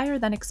of higher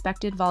than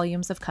expected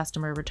volumes of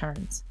customer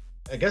returns.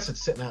 I guess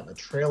it's sitting out in a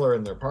trailer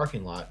in their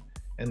parking lot,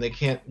 and they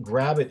can't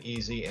grab it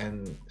easy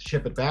and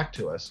ship it back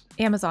to us.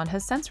 Amazon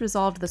has since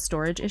resolved the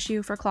storage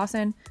issue for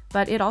Clausen,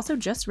 but it also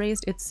just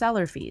raised its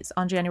seller fees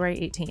on January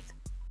 18th.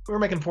 We were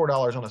making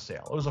 $4 on a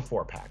sale. It was a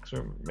 4-pack, so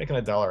we're making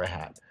 $1 a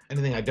hat.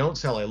 Anything I don't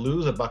sell, I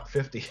lose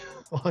 $1.50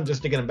 on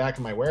just to get them back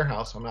in my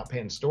warehouse. I'm not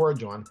paying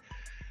storage on.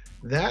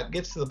 That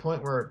gets to the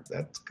point where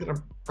that's going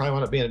to probably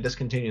wind up being a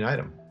discontinued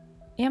item.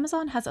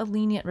 Amazon has a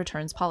lenient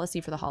returns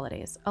policy for the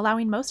holidays,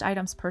 allowing most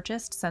items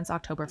purchased since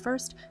October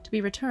 1st to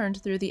be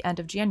returned through the end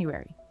of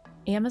January.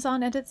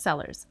 Amazon and its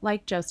sellers,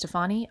 like Joe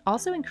Stefani,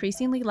 also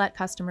increasingly let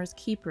customers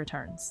keep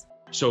returns.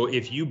 So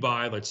if you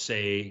buy, let's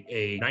say,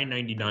 a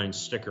 $9.99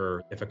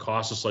 sticker, if it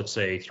costs us, let's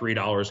say,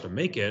 $3 to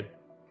make it,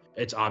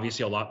 it's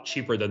obviously a lot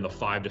cheaper than the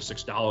 $5 to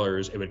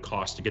 $6 it would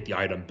cost to get the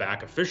item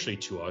back officially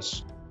to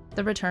us.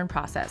 The return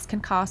process can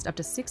cost up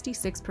to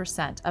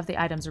 66% of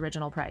the item's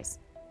original price.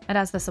 And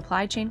as the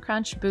supply chain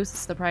crunch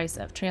boosts the price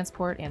of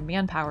transport and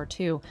manpower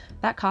too,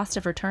 that cost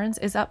of returns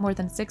is up more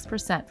than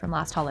 6% from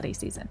last holiday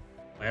season.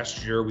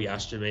 Last year, we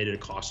estimated it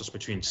cost us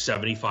between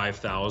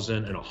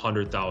 $75,000 and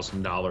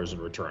 $100,000 in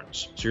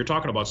returns. So you're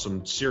talking about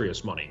some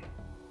serious money.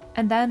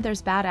 And then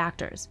there's bad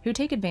actors who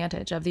take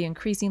advantage of the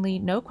increasingly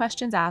no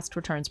questions asked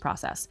returns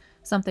process,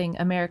 something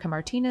America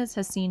Martinez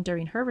has seen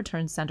during her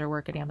returns center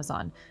work at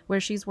Amazon,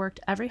 where she's worked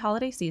every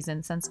holiday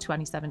season since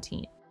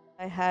 2017.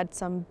 I had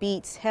some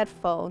Beats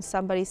headphones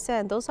somebody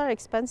sent. Those are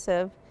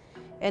expensive,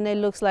 and it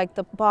looks like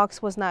the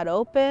box was not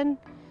open.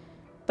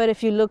 But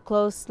if you look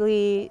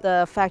closely,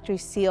 the factory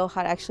seal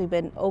had actually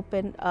been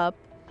opened up.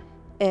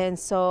 And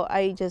so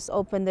I just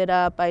opened it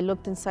up. I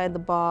looked inside the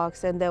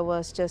box, and there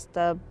was just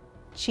a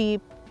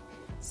cheap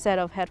set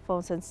of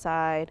headphones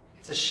inside.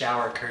 It's a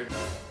shower curtain.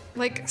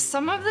 Like,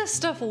 some of this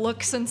stuff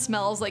looks and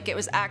smells like it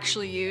was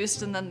actually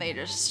used, and then they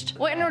just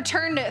went and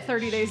returned it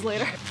 30 days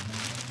later.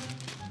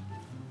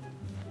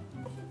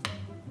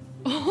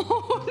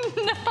 Oh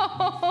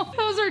no,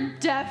 those are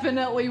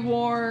definitely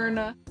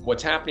worn.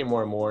 What's happening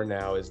more and more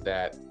now is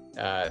that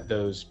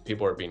those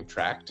people are being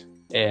tracked,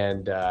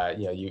 and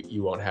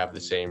you won't have the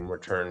same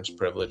returns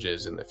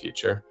privileges in the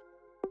future.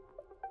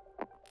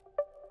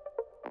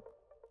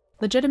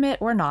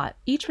 Legitimate or not,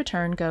 each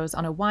return goes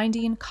on a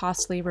winding,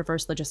 costly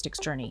reverse logistics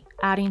journey,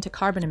 adding to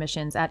carbon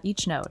emissions at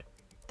each node.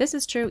 This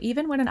is true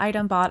even when an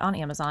item bought on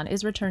Amazon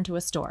is returned to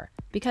a store,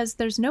 because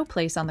there's no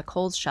place on the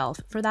Kohl's shelf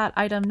for that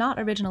item not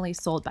originally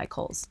sold by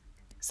Kohl's.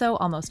 So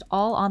almost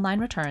all online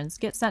returns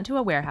get sent to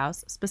a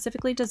warehouse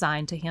specifically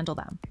designed to handle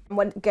them.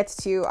 When it gets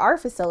to our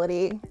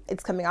facility,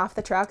 it's coming off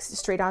the trucks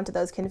straight onto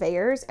those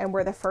conveyors, and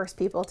we're the first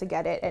people to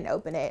get it and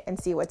open it and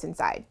see what's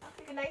inside.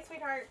 Good night,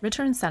 sweetheart.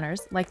 Return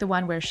centers, like the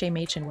one where Shay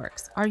Machin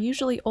works, are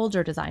usually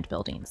older designed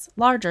buildings,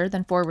 larger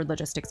than forward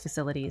logistics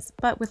facilities,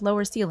 but with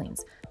lower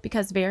ceilings,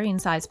 because varying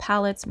size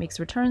pallets makes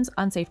returns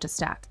unsafe to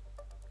stack.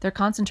 They're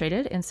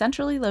concentrated in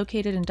centrally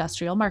located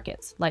industrial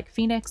markets like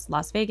Phoenix,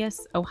 Las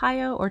Vegas,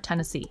 Ohio, or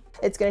Tennessee.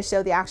 It's going to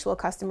show the actual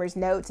customer's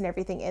notes and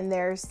everything in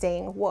there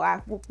saying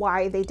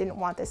why they didn't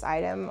want this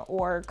item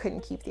or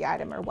couldn't keep the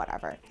item or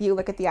whatever. You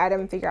look at the item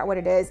and figure out what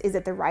it is. Is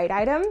it the right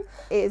item?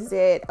 Is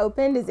it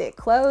opened? Is it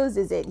closed?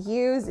 Is it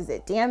used? Is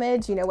it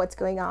damaged? You know what's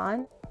going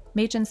on?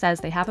 Machin says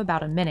they have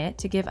about a minute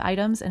to give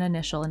items an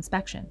initial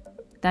inspection.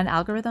 Then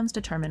algorithms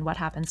determine what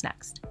happens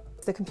next.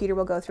 The computer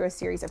will go through a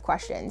series of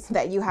questions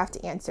that you have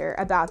to answer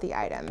about the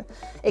item.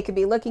 It could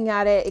be looking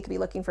at it, it could be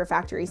looking for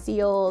factory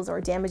seals or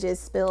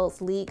damages,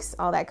 spills, leaks,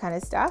 all that kind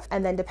of stuff.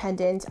 And then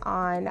dependent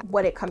on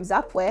what it comes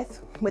up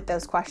with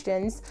those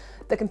questions,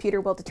 the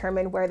computer will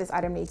determine where this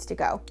item needs to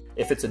go.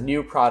 If it's a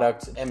new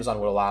product,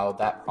 Amazon would allow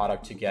that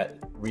product to get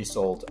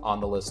resold on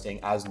the listing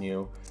as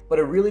new, but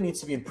it really needs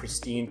to be in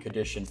pristine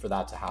condition for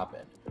that to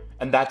happen.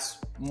 And that's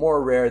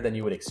more rare than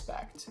you would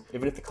expect,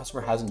 even if the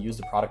customer hasn't used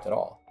the product at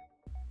all.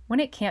 When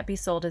it can't be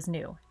sold as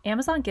new,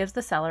 Amazon gives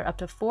the seller up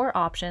to 4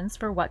 options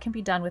for what can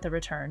be done with a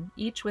return,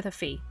 each with a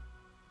fee.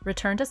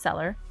 Return to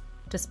seller,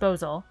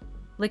 disposal,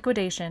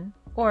 liquidation,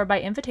 or by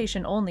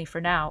invitation only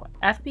for now,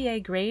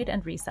 FBA grade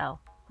and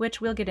resell,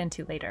 which we'll get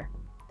into later.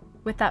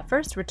 With that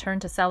first return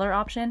to seller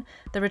option,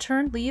 the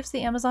return leaves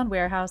the Amazon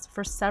warehouse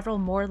for several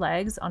more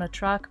legs on a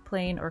truck,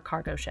 plane, or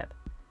cargo ship.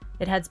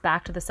 It heads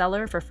back to the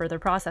seller for further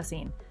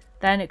processing.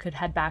 Then it could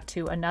head back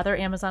to another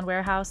Amazon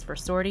warehouse for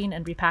sorting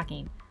and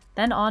repacking.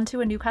 Then on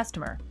to a new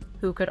customer,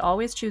 who could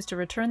always choose to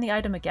return the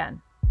item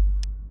again.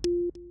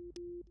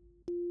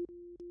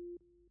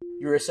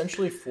 You're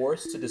essentially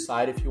forced to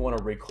decide if you want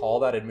to recall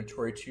that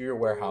inventory to your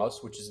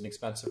warehouse, which is an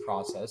expensive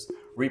process,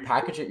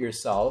 repackage it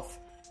yourself,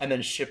 and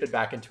then ship it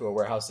back into a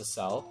warehouse to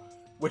sell,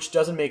 which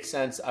doesn't make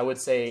sense, I would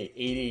say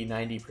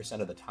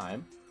 80-90% of the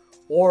time.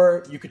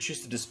 Or you could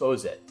choose to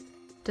dispose it.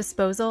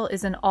 Disposal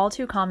is an all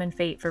too common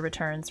fate for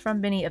returns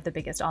from many of the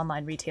biggest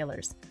online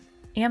retailers.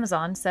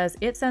 Amazon says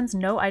it sends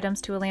no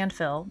items to a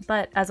landfill,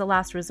 but as a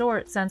last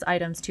resort sends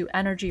items to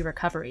energy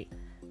recovery.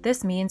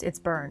 This means it's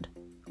burned.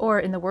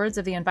 Or in the words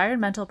of the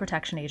Environmental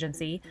Protection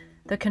Agency,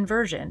 the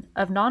conversion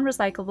of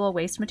non-recyclable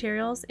waste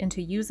materials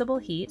into usable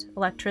heat,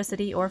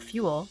 electricity, or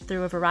fuel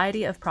through a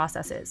variety of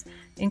processes,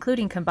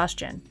 including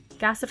combustion,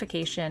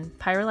 gasification,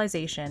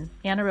 pyrolyzation,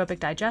 anaerobic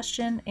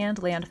digestion,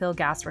 and landfill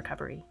gas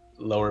recovery.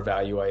 Lower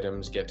value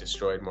items get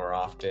destroyed more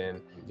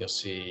often. You'll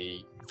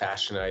see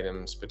fashion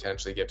items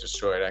potentially get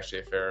destroyed actually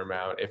a fair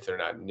amount if they're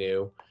not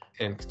new.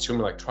 And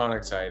consumer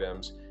electronics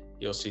items,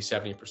 you'll see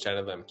 70%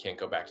 of them can't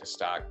go back to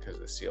stock because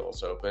the seal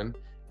is open.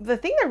 The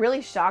thing that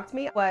really shocked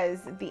me was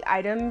the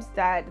items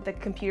that the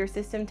computer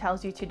system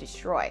tells you to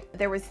destroy.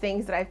 There was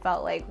things that I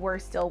felt like were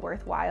still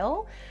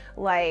worthwhile.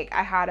 Like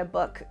I had a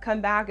book come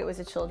back, it was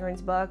a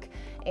children's book,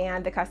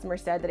 and the customer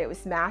said that it was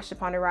smashed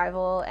upon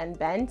arrival and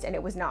bent, and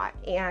it was not.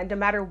 And no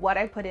matter what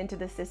I put into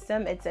the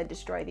system, it said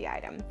destroy the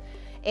item.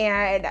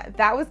 And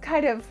that was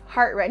kind of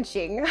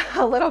heart-wrenching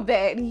a little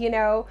bit, you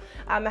know.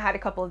 I had a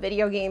couple of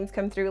video games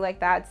come through like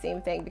that,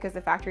 same thing, because the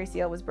factory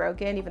seal was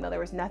broken, even though there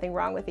was nothing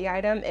wrong with the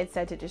item, it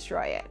said to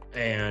destroy it.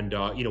 And,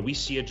 we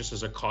see it just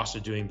as a cost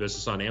of doing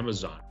business on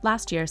Amazon.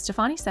 Last year,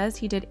 Stefani says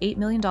he did $8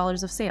 million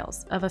of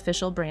sales of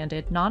official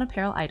branded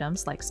non-apparel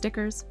items like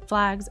stickers,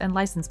 flags, and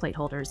license plate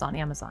holders on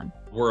Amazon.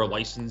 We're a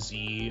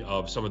licensee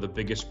of some of the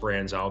biggest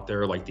brands out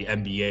there, like the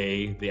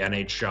NBA, the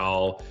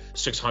NHL,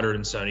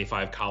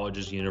 675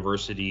 colleges and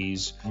universities.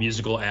 entities,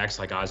 musical acts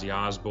like Ozzy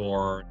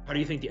Osbourne. How do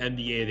you think the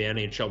NBA, the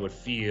NHL would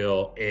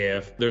feel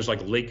if there's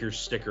like Lakers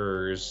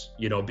stickers,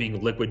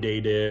 being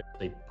liquidated?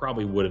 They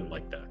probably wouldn't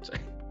like that.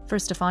 For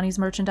Stefani's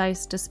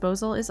merchandise,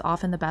 disposal is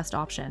often the best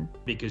option.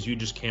 Because you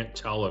just can't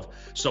tell if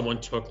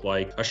someone took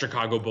like a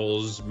Chicago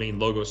Bulls main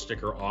logo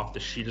sticker off the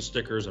sheet of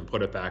stickers and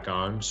put it back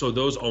on. So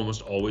those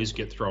almost always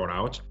get thrown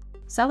out.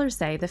 Sellers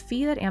say the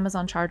fee that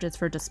Amazon charges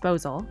for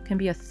disposal can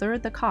be a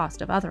third the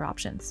cost of other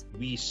options.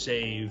 We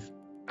save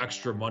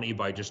extra money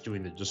by just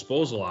doing the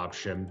disposal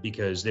option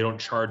because they don't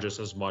charge us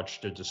as much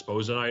to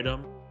dispose an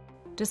item.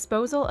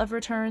 Disposal of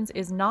returns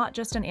is not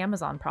just an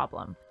Amazon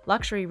problem.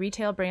 Luxury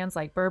retail brands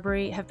like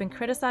Burberry have been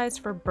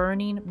criticized for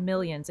burning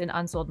millions in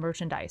unsold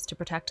merchandise to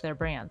protect their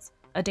brands.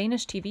 A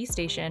Danish TV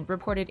station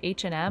reported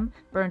H&M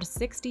burned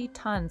 60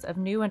 tons of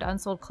new and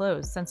unsold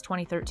clothes since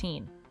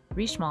 2013.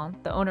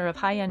 Richemont, the owner of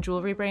high-end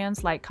jewelry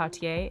brands like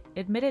Cartier,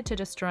 admitted to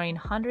destroying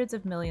hundreds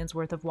of millions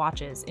worth of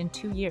watches in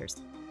 2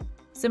 years.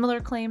 Similar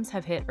claims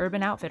have hit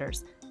Urban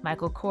Outfitters,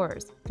 Michael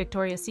Kors,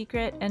 Victoria's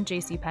Secret, and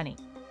JCPenney.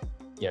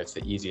 It's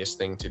the easiest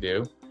thing to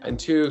do. And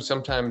two,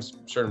 sometimes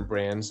certain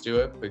brands do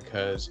it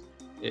because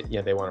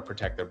they want to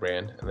protect their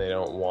brand and they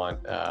don't want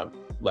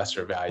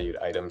lesser valued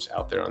items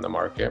out there on the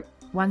market.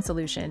 One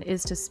solution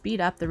is to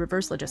speed up the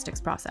reverse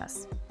logistics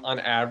process. On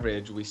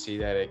average, we see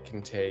that it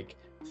can take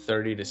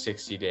 30 to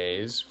 60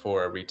 days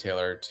for a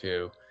retailer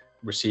to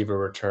receive a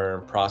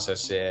return,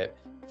 process it,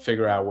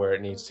 figure out where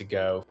it needs to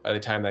go. By the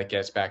time that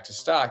gets back to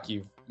stock,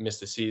 you've missed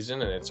the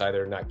season and it's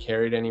either not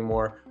carried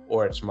anymore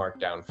or it's marked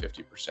down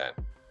 50%.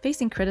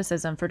 Facing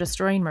criticism for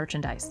destroying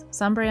merchandise,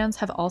 some brands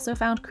have also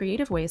found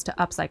creative ways to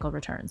upcycle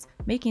returns,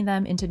 making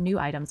them into new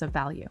items of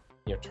value.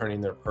 Turning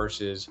their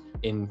purses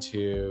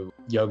into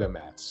yoga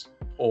mats,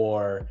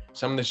 or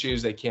some of the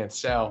shoes they can't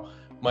sell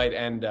might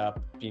end up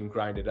being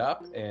grinded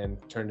up and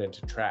turned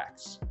into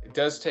tracks. It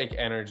does take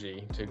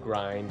energy to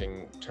grind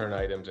and turn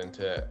items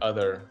into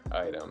other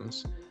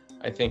items.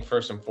 I think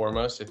first and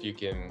foremost, if you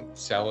can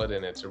sell it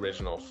in its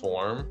original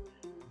form,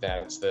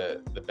 that's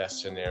the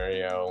best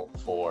scenario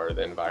for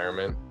the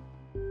environment.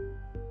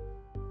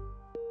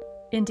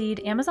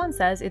 Indeed, Amazon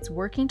says it's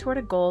working toward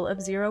a goal of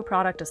zero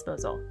product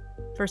disposal.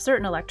 For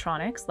certain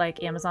electronics,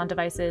 like Amazon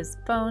devices,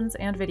 phones,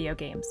 and video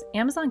games,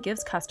 Amazon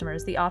gives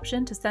customers the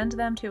option to send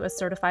them to a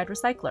certified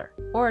recycler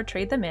or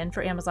trade them in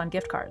for Amazon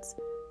gift cards.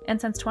 And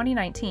since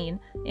 2019,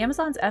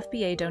 Amazon's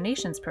FBA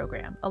donations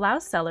program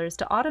allows sellers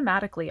to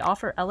automatically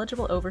offer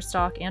eligible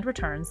overstock and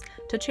returns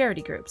to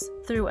charity groups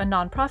through a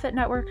nonprofit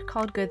network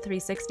called Good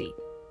 360.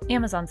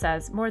 Amazon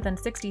says more than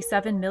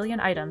 67 million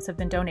items have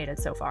been donated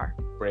so far.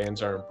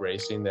 Brands are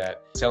embracing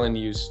that selling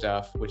used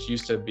stuff, which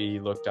used to be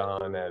looked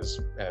on as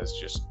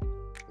just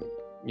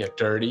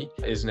dirty,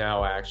 is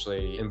now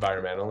actually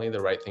environmentally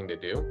the right thing to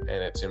do,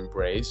 and it's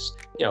embraced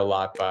a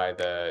lot by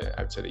the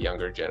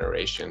younger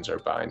generations are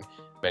buying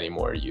many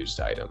more used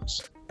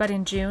items. But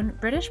in June,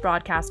 British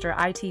broadcaster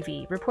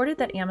ITV reported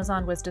that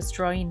Amazon was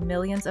destroying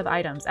millions of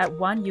items at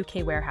one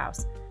UK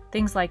warehouse,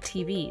 things like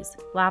TVs,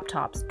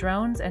 laptops,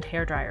 drones, and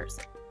hairdryers.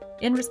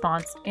 In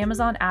response,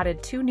 Amazon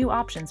added 2 new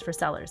options for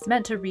sellers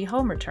meant to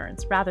rehome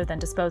returns rather than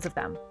dispose of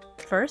them.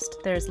 First,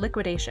 there's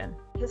liquidation.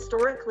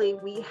 Historically,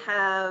 we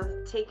have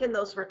taken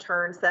those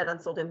returns, that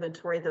unsold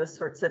inventory, those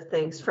sorts of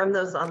things from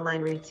those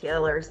online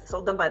retailers,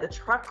 sold them by the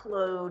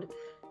truckload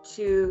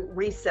to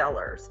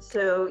resellers.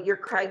 So your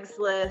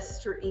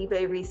Craigslist, your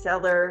eBay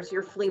resellers,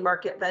 your flea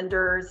market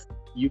vendors.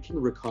 You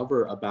can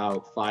recover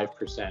about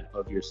 5%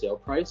 of your sale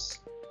price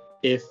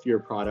if your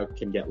product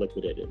can get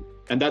liquidated.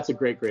 And that's a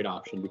great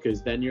option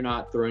because then you're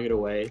not throwing it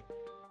away.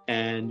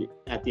 And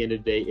at the end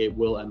of the day, it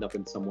will end up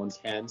in someone's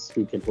hands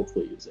who can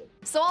hopefully use it.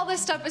 So all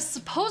this stuff is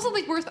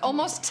supposedly worth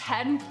almost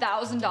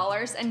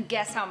 $10,000, and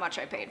guess how much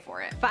I paid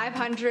for it?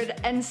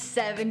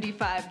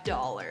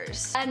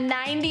 $575. A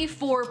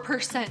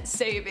 94%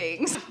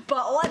 savings,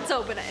 but let's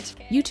open it.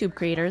 YouTube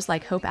creators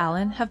like Hope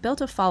Allen have built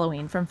a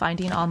following from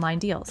finding online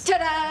deals.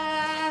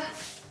 Ta-da!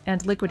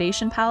 And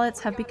liquidation pallets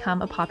have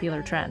become a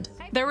popular trend.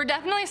 There were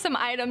definitely some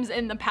items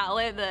in the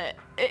pallet that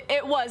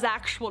it was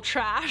actual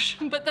trash,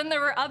 but then there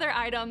were other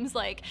items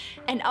like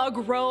an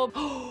UGG robe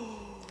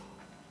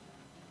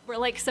or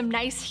like some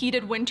nice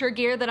heated winter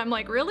gear that I'm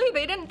like, really?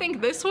 They didn't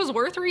think this was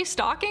worth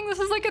restocking? This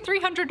is like a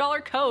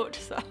 $300 coat,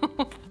 so.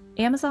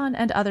 Amazon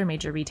and other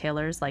major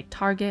retailers like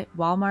Target,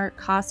 Walmart,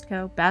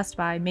 Costco, Best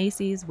Buy,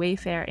 Macy's,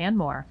 Wayfair, and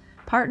more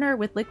partner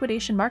with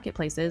liquidation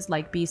marketplaces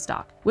like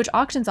Bstock, which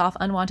auctions off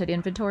unwanted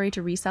inventory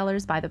to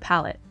resellers by the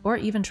pallet or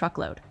even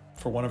truckload.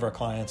 For one of our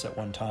clients at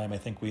one time, I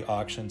think we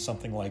auctioned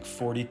something like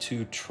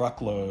 42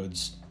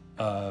 truckloads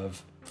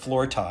of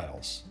floor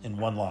tiles in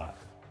one lot.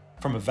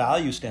 From a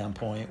value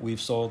standpoint,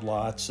 we've sold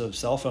lots of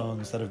cell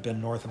phones that have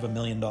been north of $1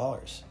 million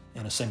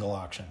in a single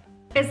auction.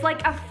 It's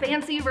like a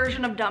fancy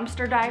version of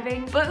dumpster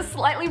diving, but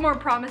slightly more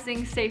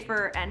promising,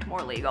 safer, and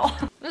more legal.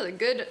 This is a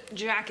good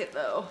jacket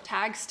though.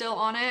 Tag still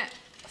on it.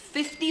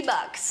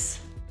 $50.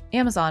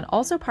 Amazon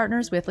also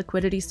partners with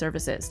Liquidity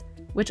Services,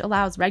 which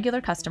allows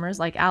regular customers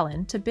like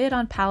Alan to bid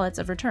on pallets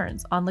of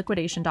returns on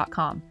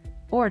liquidation.com.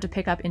 or to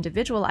pick up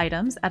individual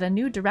items at a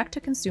new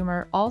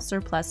direct-to-consumer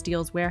all-surplus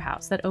deals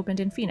warehouse that opened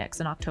in Phoenix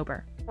in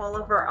October. All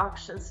of our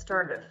auctions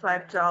start at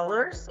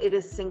 $5. It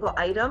is single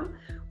item.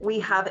 We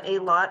have a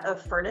lot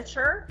of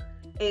furniture,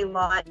 a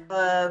lot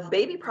of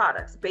baby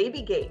products,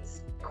 baby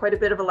gates, quite a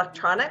bit of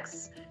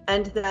electronics,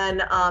 and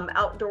then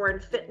outdoor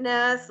and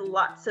fitness,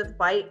 lots of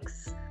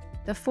bikes.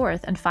 The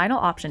fourth and final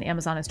option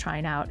Amazon is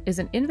trying out is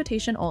an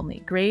invitation-only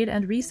grade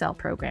and resell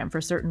program for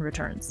certain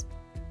returns.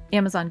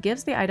 Amazon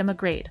gives the item a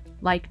grade,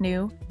 like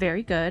new,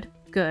 very good,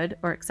 good,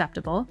 or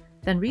acceptable,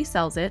 then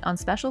resells it on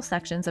special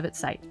sections of its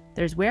site.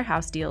 There's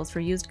warehouse deals for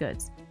used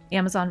goods,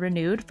 Amazon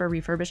Renewed for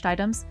refurbished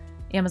items,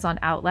 Amazon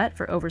Outlet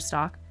for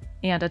overstock,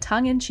 and a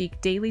tongue-in-cheek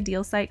daily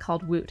deal site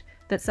called Woot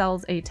that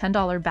sells a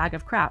 $10 bag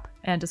of crap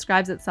and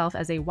describes itself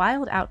as a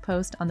wild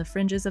outpost on the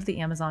fringes of the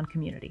Amazon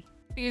community.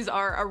 These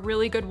are a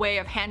really good way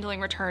of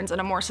handling returns in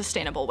a more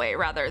sustainable way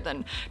rather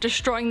than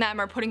destroying them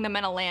or putting them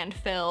in a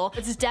landfill.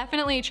 It's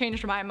definitely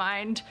changed my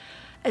mind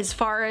as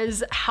far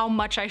as how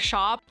much I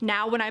shop.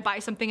 Now when I buy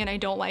something and I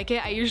don't like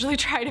it, I usually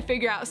try to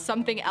figure out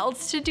something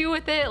else to do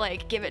with it,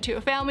 like give it to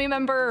a family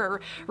member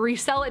or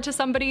resell it to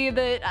somebody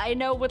that I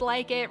know would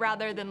like it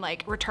rather than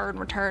like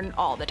return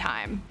all the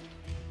time.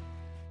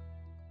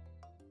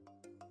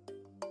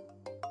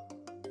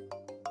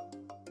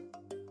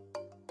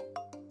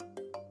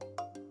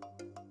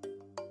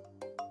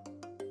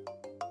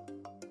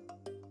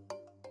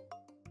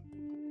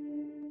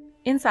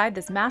 Inside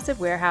this massive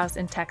warehouse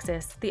in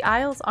Texas, the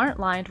aisles aren't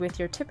lined with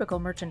your typical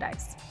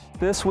merchandise.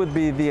 This would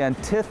be the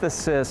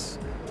antithesis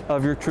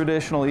of your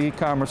traditional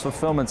e-commerce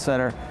fulfillment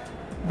center.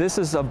 This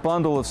is a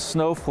bundle of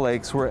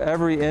snowflakes where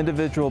every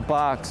individual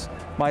box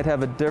might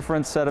have a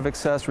different set of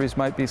accessories,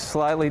 might be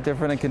slightly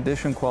different in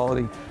condition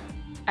quality.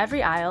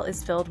 Every aisle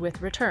is filled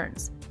with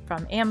returns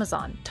from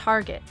Amazon,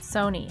 Target,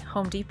 Sony,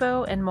 Home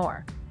Depot, and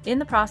more, in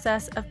the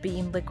process of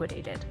being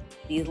liquidated.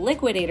 These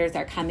liquidators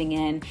are coming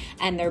in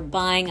and they're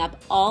buying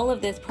up all of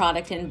this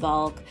product in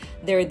bulk.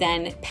 They're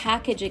then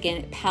packaging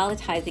it,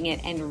 palletizing it,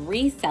 and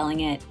reselling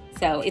it.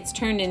 So it's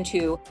turned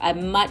into a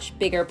much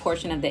bigger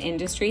portion of the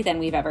industry than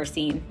we've ever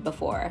seen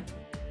before.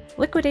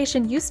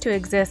 Liquidation used to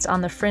exist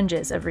on the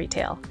fringes of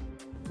retail.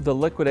 The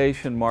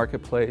liquidation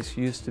marketplace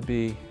used to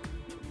be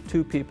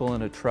two people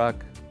in a truck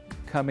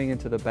coming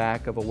into the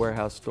back of a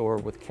warehouse store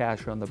with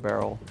cash on the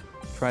barrel,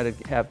 trying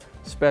to have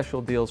special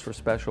deals for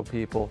special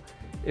people.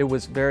 It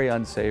was very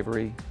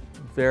unsavory,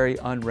 very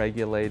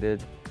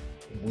unregulated.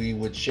 We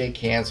would shake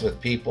hands with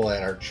people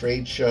at our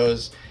trade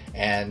shows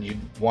and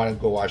you'd want to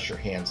go wash your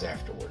hands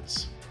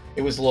afterwards.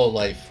 It was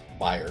low-life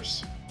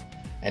buyers.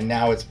 And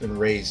now it's been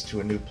raised to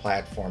a new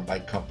platform by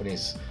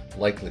companies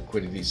like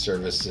Liquidity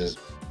Services.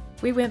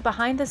 We went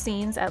behind the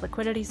scenes at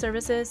Liquidity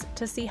Services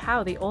to see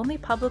how the only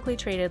publicly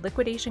traded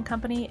liquidation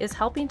company is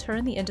helping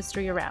turn the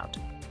industry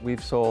around.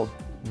 We've sold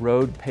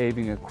road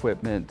paving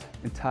equipment,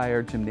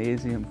 entire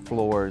gymnasium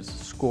floors,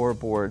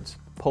 scoreboards,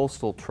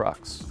 postal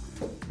trucks.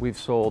 We've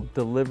sold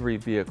delivery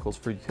vehicles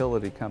for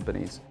utility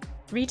companies.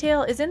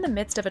 Retail is in the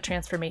midst of a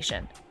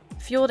transformation.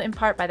 Fueled in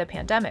part by the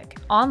pandemic,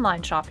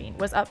 online shopping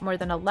was up more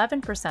than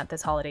 11%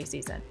 this holiday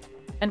season.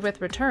 And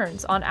with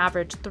returns on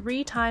average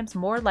 3 times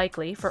more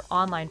likely for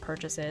online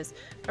purchases,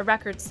 a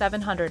record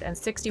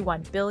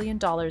 $761 billion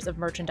of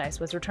merchandise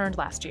was returned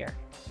last year.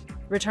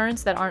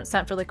 Returns that aren't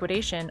sent for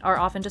liquidation are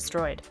often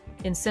destroyed,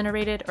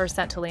 incinerated, or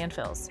sent to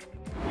landfills.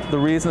 The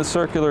reason the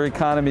circular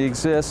economy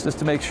exists is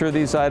to make sure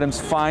these items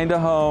find a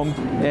home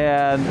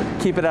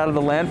and keep it out of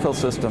the landfill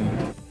system.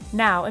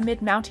 Now,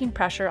 amid mounting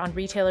pressure on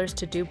retailers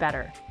to do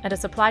better, and a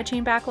supply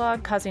chain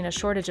backlog causing a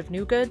shortage of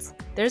new goods,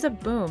 there's a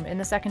boom in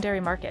the secondary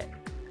market.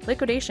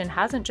 Liquidation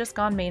hasn't just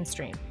gone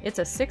mainstream, it's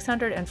a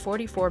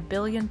 $644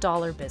 billion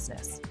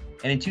business.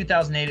 And in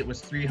 2008, it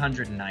was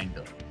 $309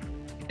 billion.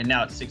 And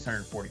now it's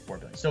 $644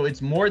 billion. So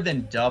it's more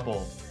than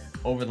doubled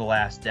over the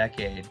last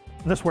decade.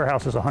 This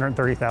warehouse is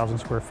 130,000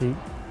 square feet,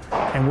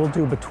 and we'll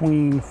do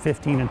between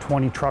 15 and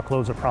 20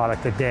 truckloads of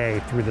product a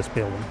day through this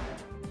building.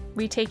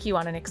 We take you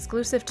on an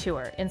exclusive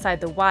tour inside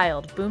the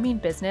wild, booming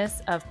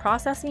business of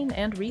processing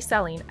and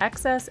reselling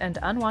excess and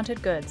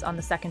unwanted goods on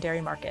the secondary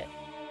market.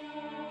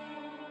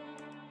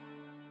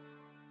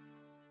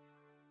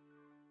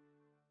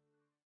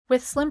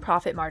 With slim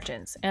profit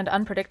margins and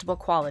unpredictable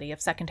quality of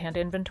secondhand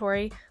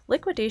inventory,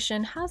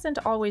 liquidation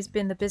hasn't always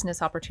been the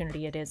business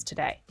opportunity it is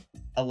today.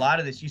 A lot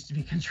of this used to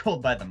be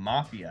controlled by the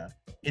mafia.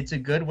 It's a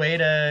good way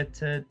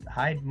to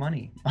hide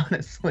money,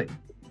 honestly,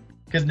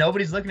 because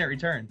nobody's looking at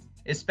returns.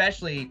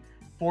 Especially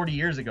 40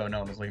 years ago, no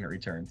one was looking at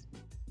returns.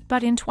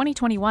 But in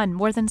 2021,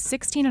 more than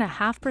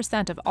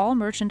 16.5% of all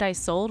merchandise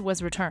sold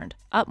was returned,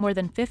 up more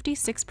than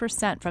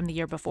 56% from the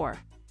year before.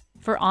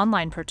 For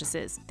online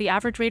purchases, the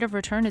average rate of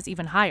return is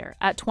even higher,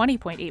 at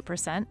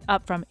 20.8%,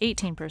 up from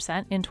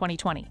 18% in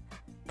 2020.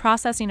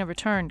 Processing a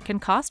return can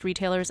cost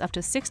retailers up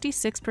to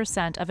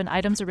 66% of an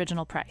item's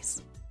original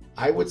price.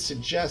 I would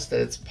suggest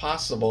that it's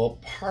possible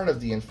part of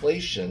the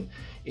inflation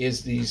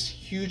is these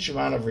huge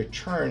amount of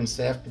returns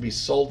that have to be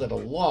sold at a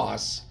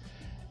loss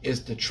is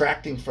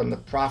detracting from the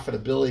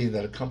profitability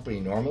that a company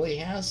normally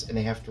has, and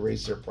they have to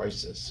raise their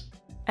prices.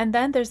 And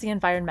then there's the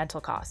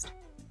environmental cost.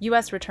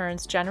 U.S.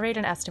 returns generate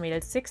an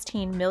estimated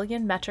 16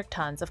 million metric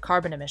tons of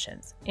carbon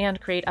emissions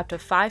and create up to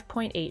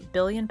 5.8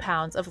 billion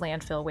pounds of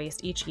landfill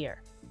waste each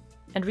year.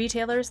 And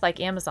retailers like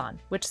Amazon,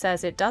 which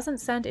says it doesn't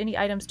send any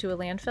items to a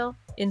landfill,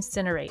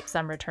 incinerate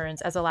some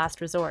returns as a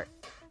last resort.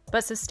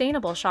 But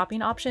sustainable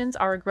shopping options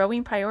are a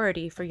growing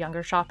priority for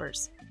younger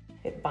shoppers.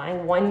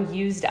 Buying one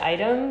used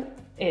item,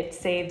 it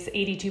saves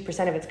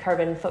 82% of its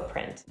carbon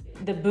footprint.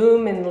 The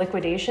boom in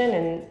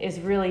liquidation is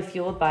really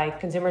fueled by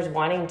consumers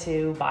wanting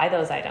to buy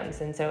those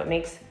items, and so it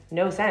makes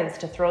no sense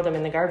to throw them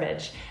in the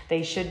garbage.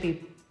 They should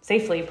be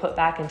safely put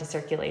back into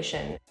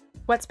circulation.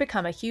 What's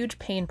become a huge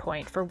pain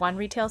point for one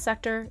retail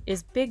sector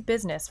is big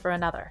business for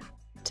another.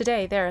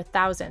 Today, there are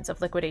thousands of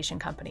liquidation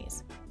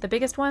companies. The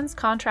biggest ones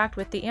contract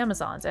with the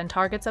Amazons and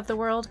Targets of the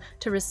world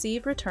to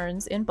receive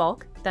returns in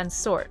bulk, then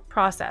sort,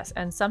 process,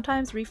 and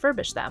sometimes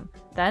refurbish them,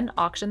 then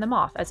auction them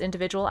off as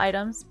individual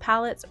items,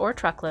 pallets, or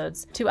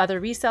truckloads to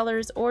other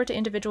resellers or to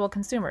individual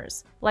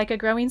consumers, like a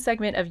growing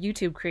segment of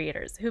YouTube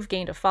creators who've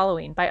gained a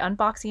following by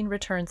unboxing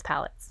returns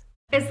pallets.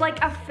 It's like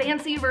a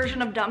fancy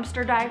version of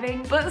dumpster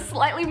diving, but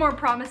slightly more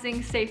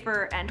promising,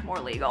 safer, and more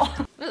legal.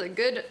 This is a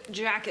good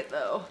jacket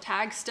though.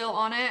 Tag still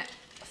on it.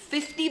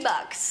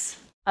 $50.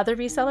 Other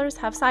resellers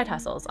have side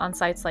hustles on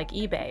sites like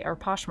eBay or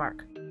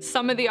Poshmark.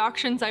 Some of the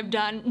auctions I've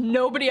done,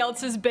 nobody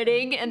else is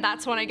bidding, and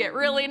that's when I get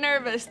really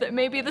nervous that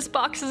maybe this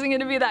box isn't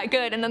gonna be that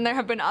good. And then there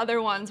have been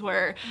other ones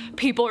where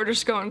people are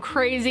just going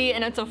crazy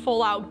and it's a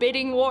full-out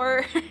bidding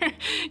war.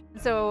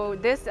 So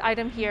this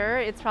item here,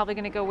 it's probably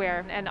gonna go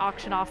where and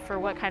auction off for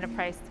what kind of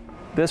price?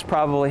 This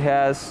probably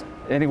has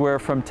anywhere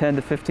from $10,000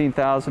 to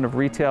 $15,000 of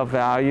retail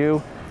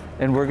value,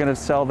 and we're gonna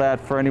sell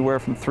that for anywhere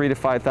from $3,000 to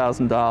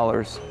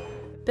 $5,000.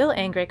 Bill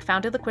Angrick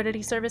founded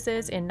Liquidity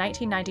Services in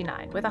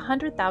 1999 with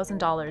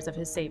 $100,000 of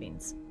his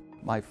savings.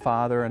 My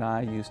father and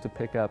I used to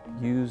pick up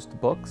used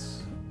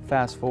books.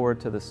 Fast forward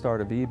to the start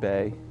of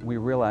eBay, we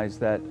realized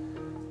that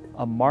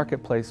a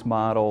marketplace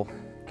model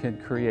can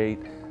create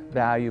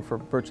value for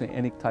virtually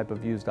any type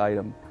of used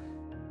item.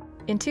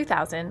 In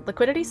 2000,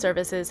 Liquidity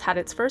Services had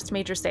its first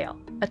major sale,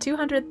 a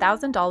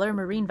 $200,000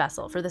 marine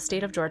vessel for the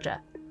state of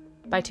Georgia.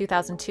 By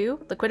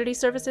 2002, Liquidity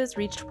Services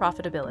reached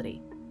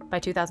profitability. By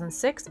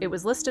 2006, it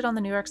was listed on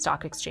the New York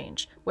Stock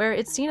Exchange, where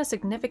it's seen a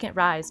significant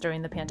rise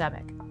during the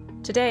pandemic.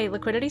 Today,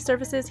 Liquidity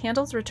Services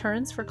handles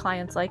returns for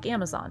clients like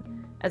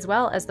Amazon, as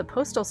well as the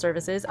Postal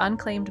Service's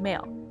unclaimed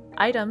mail,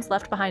 items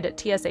left behind at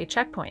TSA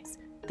checkpoints,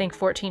 think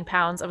 14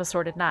 pounds of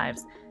assorted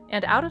knives,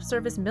 and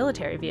out-of-service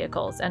military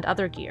vehicles and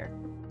other gear.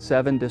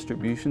 7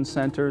 distribution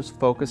centers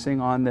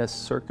focusing on this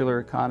circular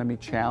economy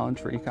challenge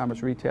for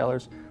e-commerce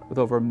retailers with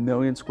over 1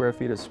 million square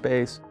feet of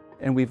space,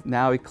 and we've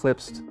now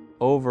eclipsed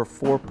over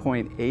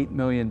 4.8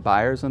 million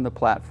buyers on the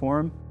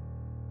platform.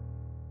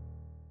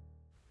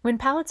 When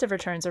pallets of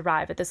returns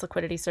arrive at this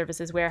Liquidity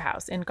Services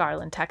warehouse in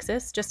Garland,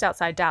 Texas, just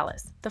outside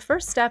Dallas, the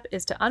first step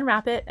is to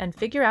unwrap it and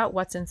figure out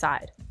what's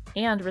inside,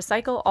 and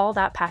recycle all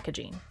that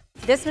packaging.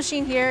 This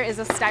machine here is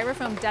a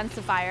styrofoam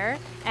densifier,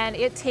 and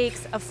it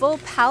takes a full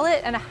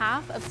pallet and a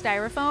half of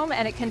styrofoam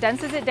and it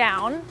condenses it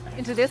down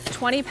into this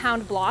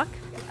 20-pound block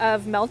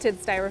of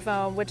melted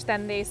styrofoam, which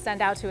then they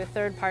send out to a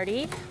third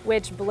party,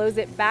 which blows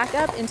it back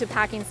up into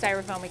packing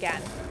styrofoam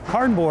again.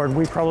 Cardboard,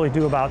 we probably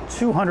do about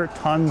 200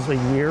 tons a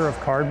year of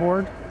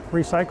cardboard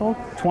recycled,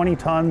 20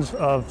 tons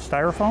of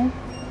styrofoam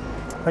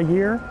a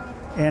year,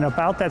 and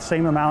about that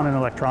same amount in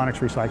electronics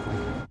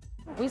recycling.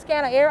 We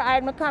scan an air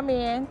item to come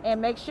in and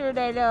make sure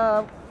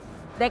that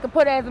they can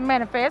put it as a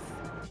manifest.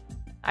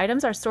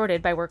 Items are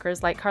sorted by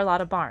workers like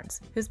Carlotta Barnes,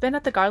 who's been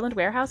at the Garland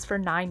warehouse for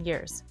 9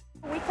 years.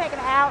 We take it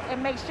out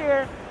and make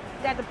sure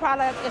that the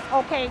product is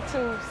okay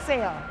to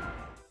sell.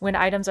 When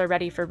items are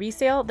ready for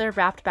resale, they're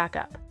wrapped back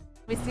up.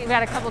 We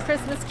got a couple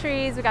Christmas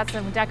trees, we got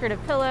some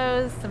decorative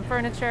pillows, some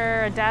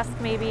furniture, a desk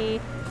maybe.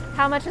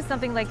 How much is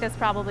something like this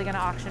probably going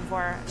to auction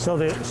for? So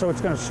it's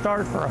going to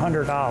start for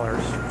 $100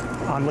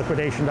 on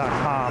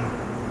liquidation.com,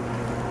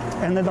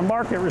 and then the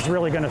market is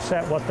really going to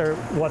set what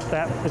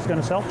that is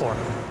going to sell for.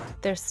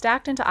 They're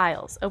stacked into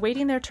aisles,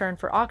 awaiting their turn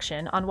for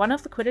auction on one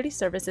of Liquidity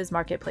Services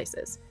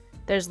marketplaces.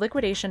 There's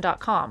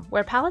liquidation.com,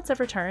 where pallets of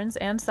returns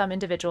and some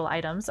individual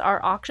items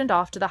are auctioned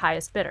off to the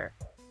highest bidder.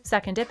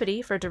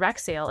 Secondipity for direct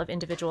sale of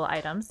individual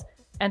items,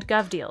 and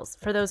GovDeals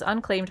for those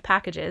unclaimed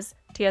packages,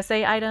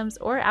 TSA items,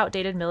 or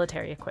outdated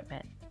military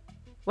equipment.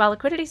 While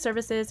Liquidity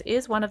Services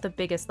is one of the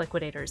biggest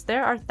liquidators,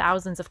 there are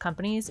thousands of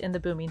companies in the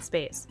booming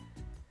space.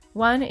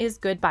 One is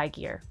Goodbye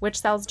Gear, which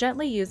sells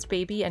gently used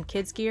baby and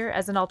kids gear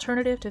as an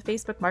alternative to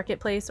Facebook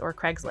Marketplace or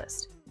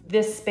Craigslist.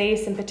 This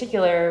space in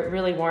particular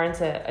really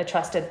warrants a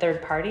trusted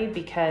third party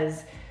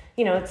because,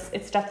 you know,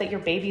 it's stuff that your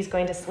baby's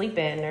going to sleep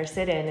in or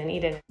sit in and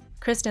eat in.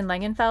 Kristen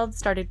Langenfeld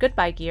started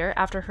Goodbye Gear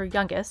after her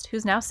youngest,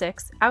 who's now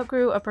 6,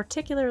 outgrew a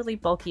particularly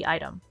bulky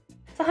item.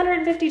 It's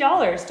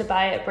 $150 to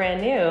buy it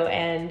brand new,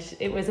 and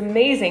it was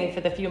amazing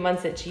for the few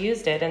months that she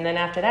used it, and then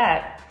after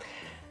that,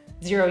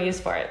 zero use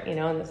for it, you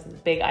know, and this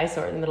big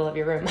eyesore in the middle of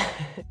your room.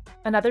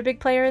 Another big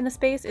player in the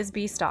space is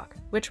B-Stock,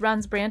 which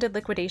runs branded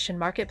liquidation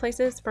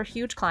marketplaces for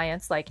huge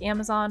clients like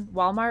Amazon,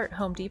 Walmart,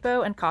 Home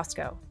Depot, and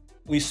Costco.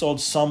 We sold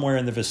somewhere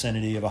in the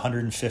vicinity of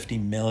 150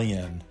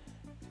 million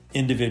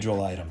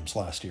individual items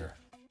last year.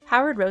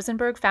 Howard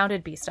Rosenberg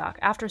founded B-Stock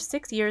after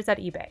 6 years at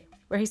eBay,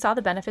 where he saw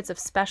the benefits of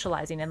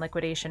specializing in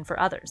liquidation for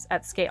others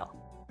at scale.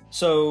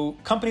 So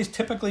companies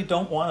typically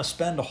don't want to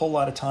spend a whole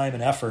lot of time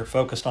and effort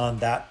focused on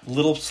that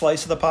little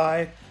slice of the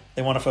pie.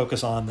 They want to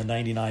focus on the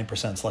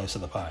 99% slice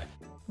of the pie.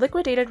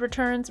 Liquidated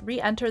returns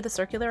re-enter the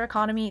circular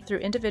economy through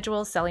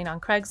individuals selling on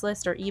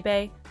Craigslist or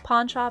eBay,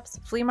 pawn shops,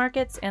 flea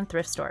markets, and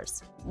thrift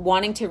stores.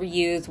 Wanting to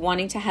reuse,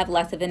 wanting to have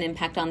less of an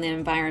impact on the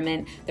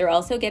environment, they're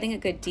also getting a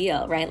good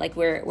deal, right? Like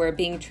we're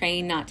being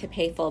trained not to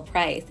pay full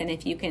price. And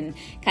if you can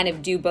kind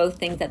of do both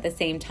things at the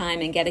same time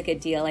and get a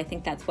good deal, I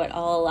think that's what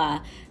all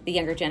the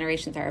younger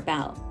generations are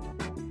about.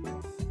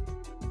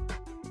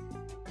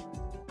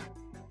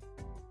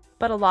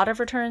 But a lot of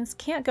returns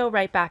can't go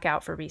right back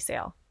out for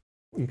resale.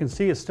 You can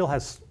see it still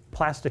has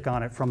plastic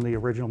on it from the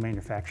original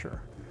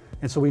manufacturer.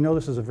 And so we know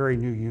this is a very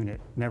new unit,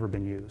 never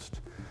been used,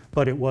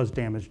 but it was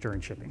damaged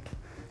during shipping.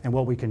 And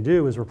what we can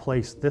do is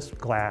replace this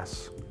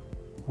glass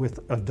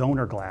with a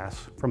donor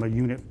glass from a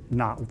unit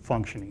not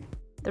functioning.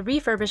 The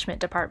refurbishment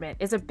department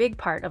is a big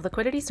part of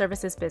Liquidity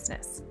Services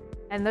business.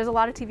 And there's a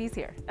lot of TVs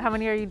here. How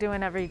many are you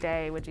doing every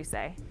day, would you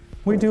say?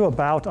 We do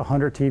about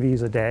 100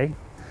 TVs a day,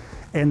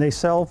 and they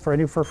sell for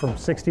anywhere from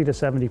 60 to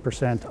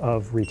 70%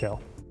 of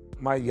retail.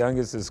 My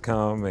youngest has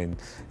come and,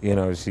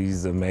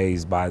 she's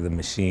amazed by the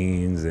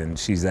machines and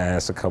she's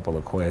asked a couple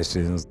of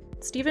questions.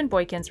 Stephen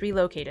Boykins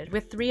relocated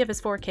with 3 of his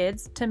 4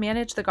 kids to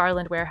manage the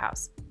Garland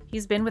warehouse.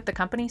 He's been with the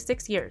company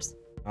 6 years.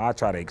 I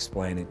try to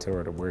explain it to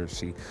her to where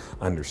she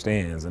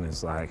understands, and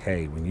it's like,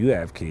 hey, when you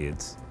have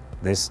kids,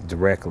 this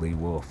directly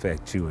will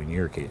affect you and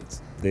your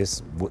kids.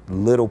 This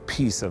little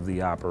piece of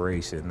the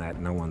operation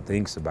that no one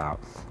thinks about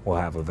will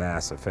have a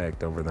vast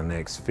effect over the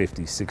next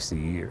 50, 60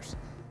 years.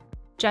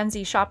 Gen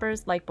Z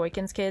shoppers, like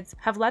Boykins' kids,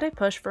 have led a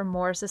push for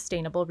more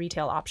sustainable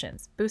retail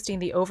options, boosting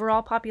the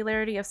overall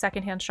popularity of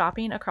secondhand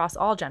shopping across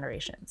all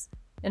generations.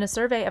 In a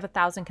survey of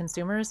 1,000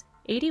 consumers,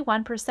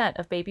 81%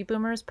 of baby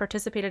boomers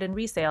participated in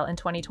resale in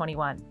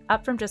 2021,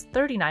 up from just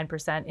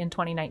 39% in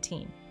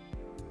 2019.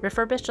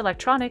 Refurbished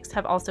electronics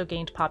have also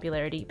gained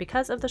popularity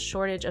because of the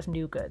shortage of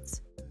new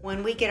goods.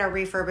 When we get our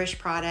refurbished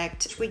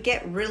product, we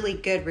get really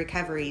good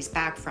recoveries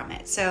back from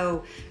it.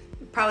 So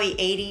probably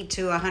 80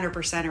 to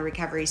 100% of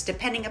recoveries,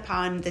 depending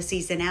upon the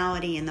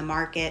seasonality in the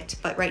market.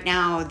 But right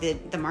now,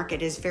 the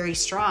market is very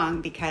strong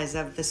because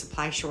of the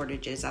supply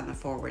shortages on the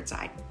forward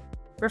side.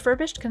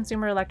 Refurbished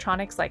consumer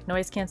electronics like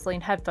noise-canceling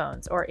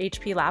headphones or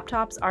HP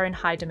laptops are in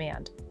high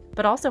demand,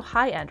 but also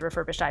high-end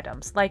refurbished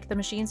items like the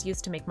machines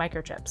used to make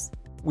microchips.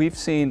 We've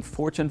seen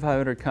Fortune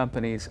 500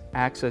 companies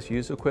access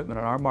used equipment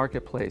on our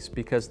marketplace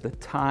because the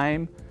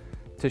time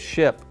to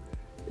ship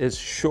is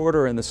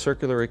shorter in the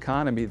circular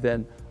economy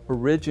than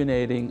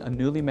originating a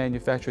newly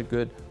manufactured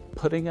good,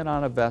 putting it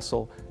on a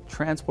vessel,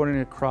 transporting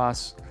it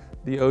across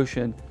the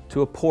ocean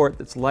to a port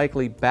that's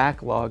likely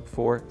backlogged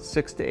for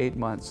 6 to 8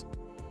 months.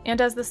 And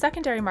as the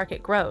secondary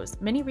market grows,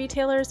 many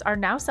retailers are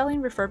now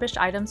selling refurbished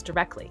items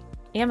directly.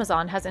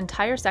 Amazon has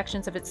entire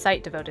sections of its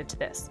site devoted to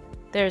this.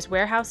 There's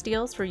warehouse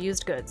deals for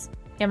used goods,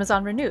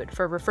 Amazon Renewed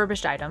for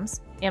refurbished items,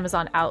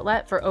 Amazon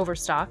Outlet for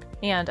overstock,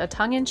 and a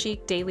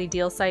tongue-in-cheek daily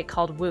deal site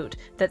called Woot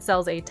that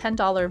sells a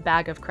 $10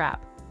 bag of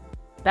crap.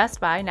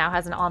 Best Buy now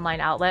has an online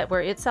outlet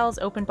where it sells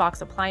open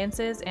box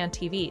appliances and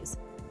TVs,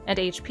 and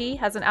HP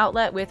has an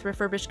outlet with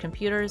refurbished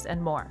computers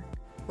and more.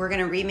 We're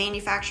going to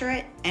remanufacture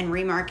it and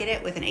remarket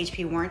it with an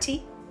HP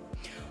warranty,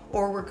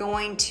 or we're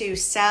going to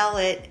sell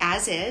it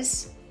as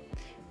is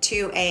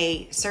to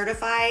a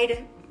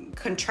certified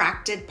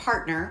contracted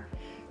partner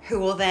who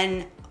will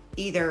then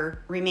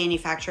either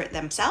remanufacture it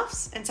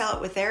themselves and sell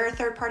it with their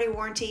third-party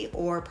warranty,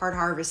 or part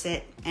harvest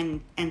it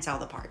and sell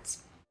the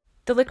parts.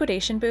 The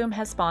liquidation boom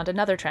has spawned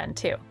another trend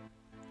too.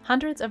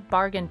 Hundreds of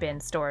bargain bin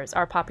stores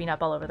are popping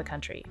up all over the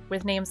country,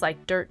 with names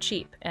like Dirt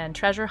Cheap and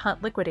Treasure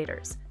Hunt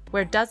Liquidators,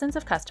 where dozens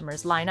of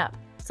customers line up,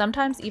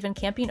 sometimes even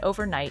camping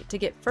overnight to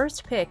get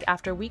first pick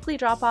after weekly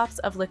drop-offs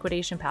of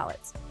liquidation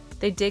pallets.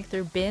 They dig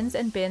through bins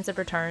and bins of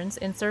returns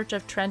in search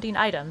of trending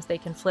items they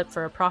can flip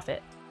for a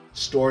profit.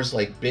 Stores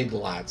like Big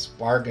Lots,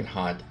 Bargain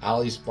Hunt,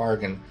 Ollie's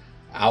Bargain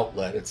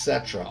Outlet,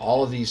 etc.,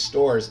 all of these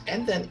stores,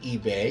 and then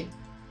eBay,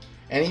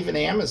 and even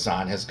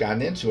Amazon has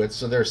gotten into it,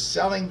 so they're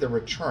selling the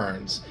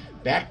returns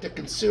back to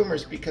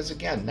consumers because,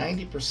 again,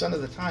 90%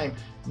 of the time,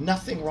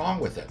 nothing wrong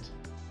with it.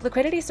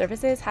 Liquidity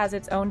Services has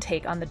its own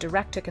take on the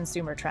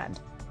direct-to-consumer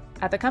trend.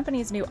 At the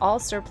company's new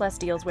all-surplus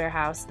deals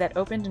warehouse that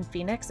opened in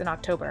Phoenix in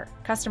October,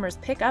 customers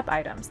pick up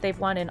items they've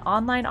won in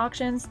online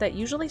auctions that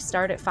usually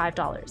start at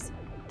 $5.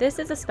 This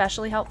is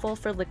especially helpful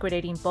for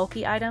liquidating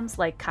bulky items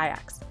like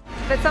kayaks.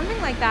 But something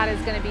like that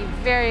is going to be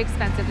very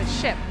expensive to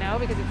ship, no?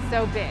 Because it's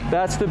so big.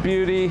 That's the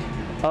beauty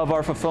of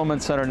our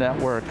fulfillment center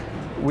network.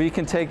 We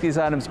can take these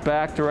items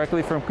back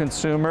directly from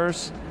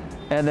consumers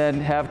and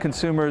then have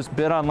consumers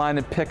bid online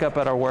and pick up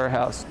at our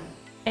warehouse.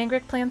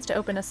 Angrick plans to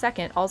open a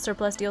second All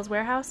Surplus Deals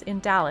warehouse in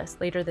Dallas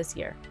later this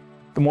year.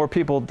 The more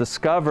people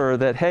discover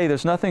that, hey,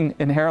 there's nothing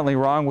inherently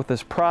wrong with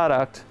this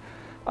product,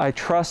 I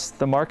trust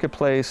the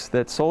marketplace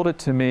that sold it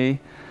to me,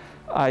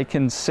 I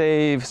can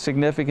save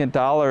significant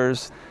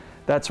dollars,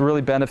 that's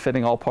really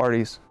benefiting all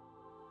parties.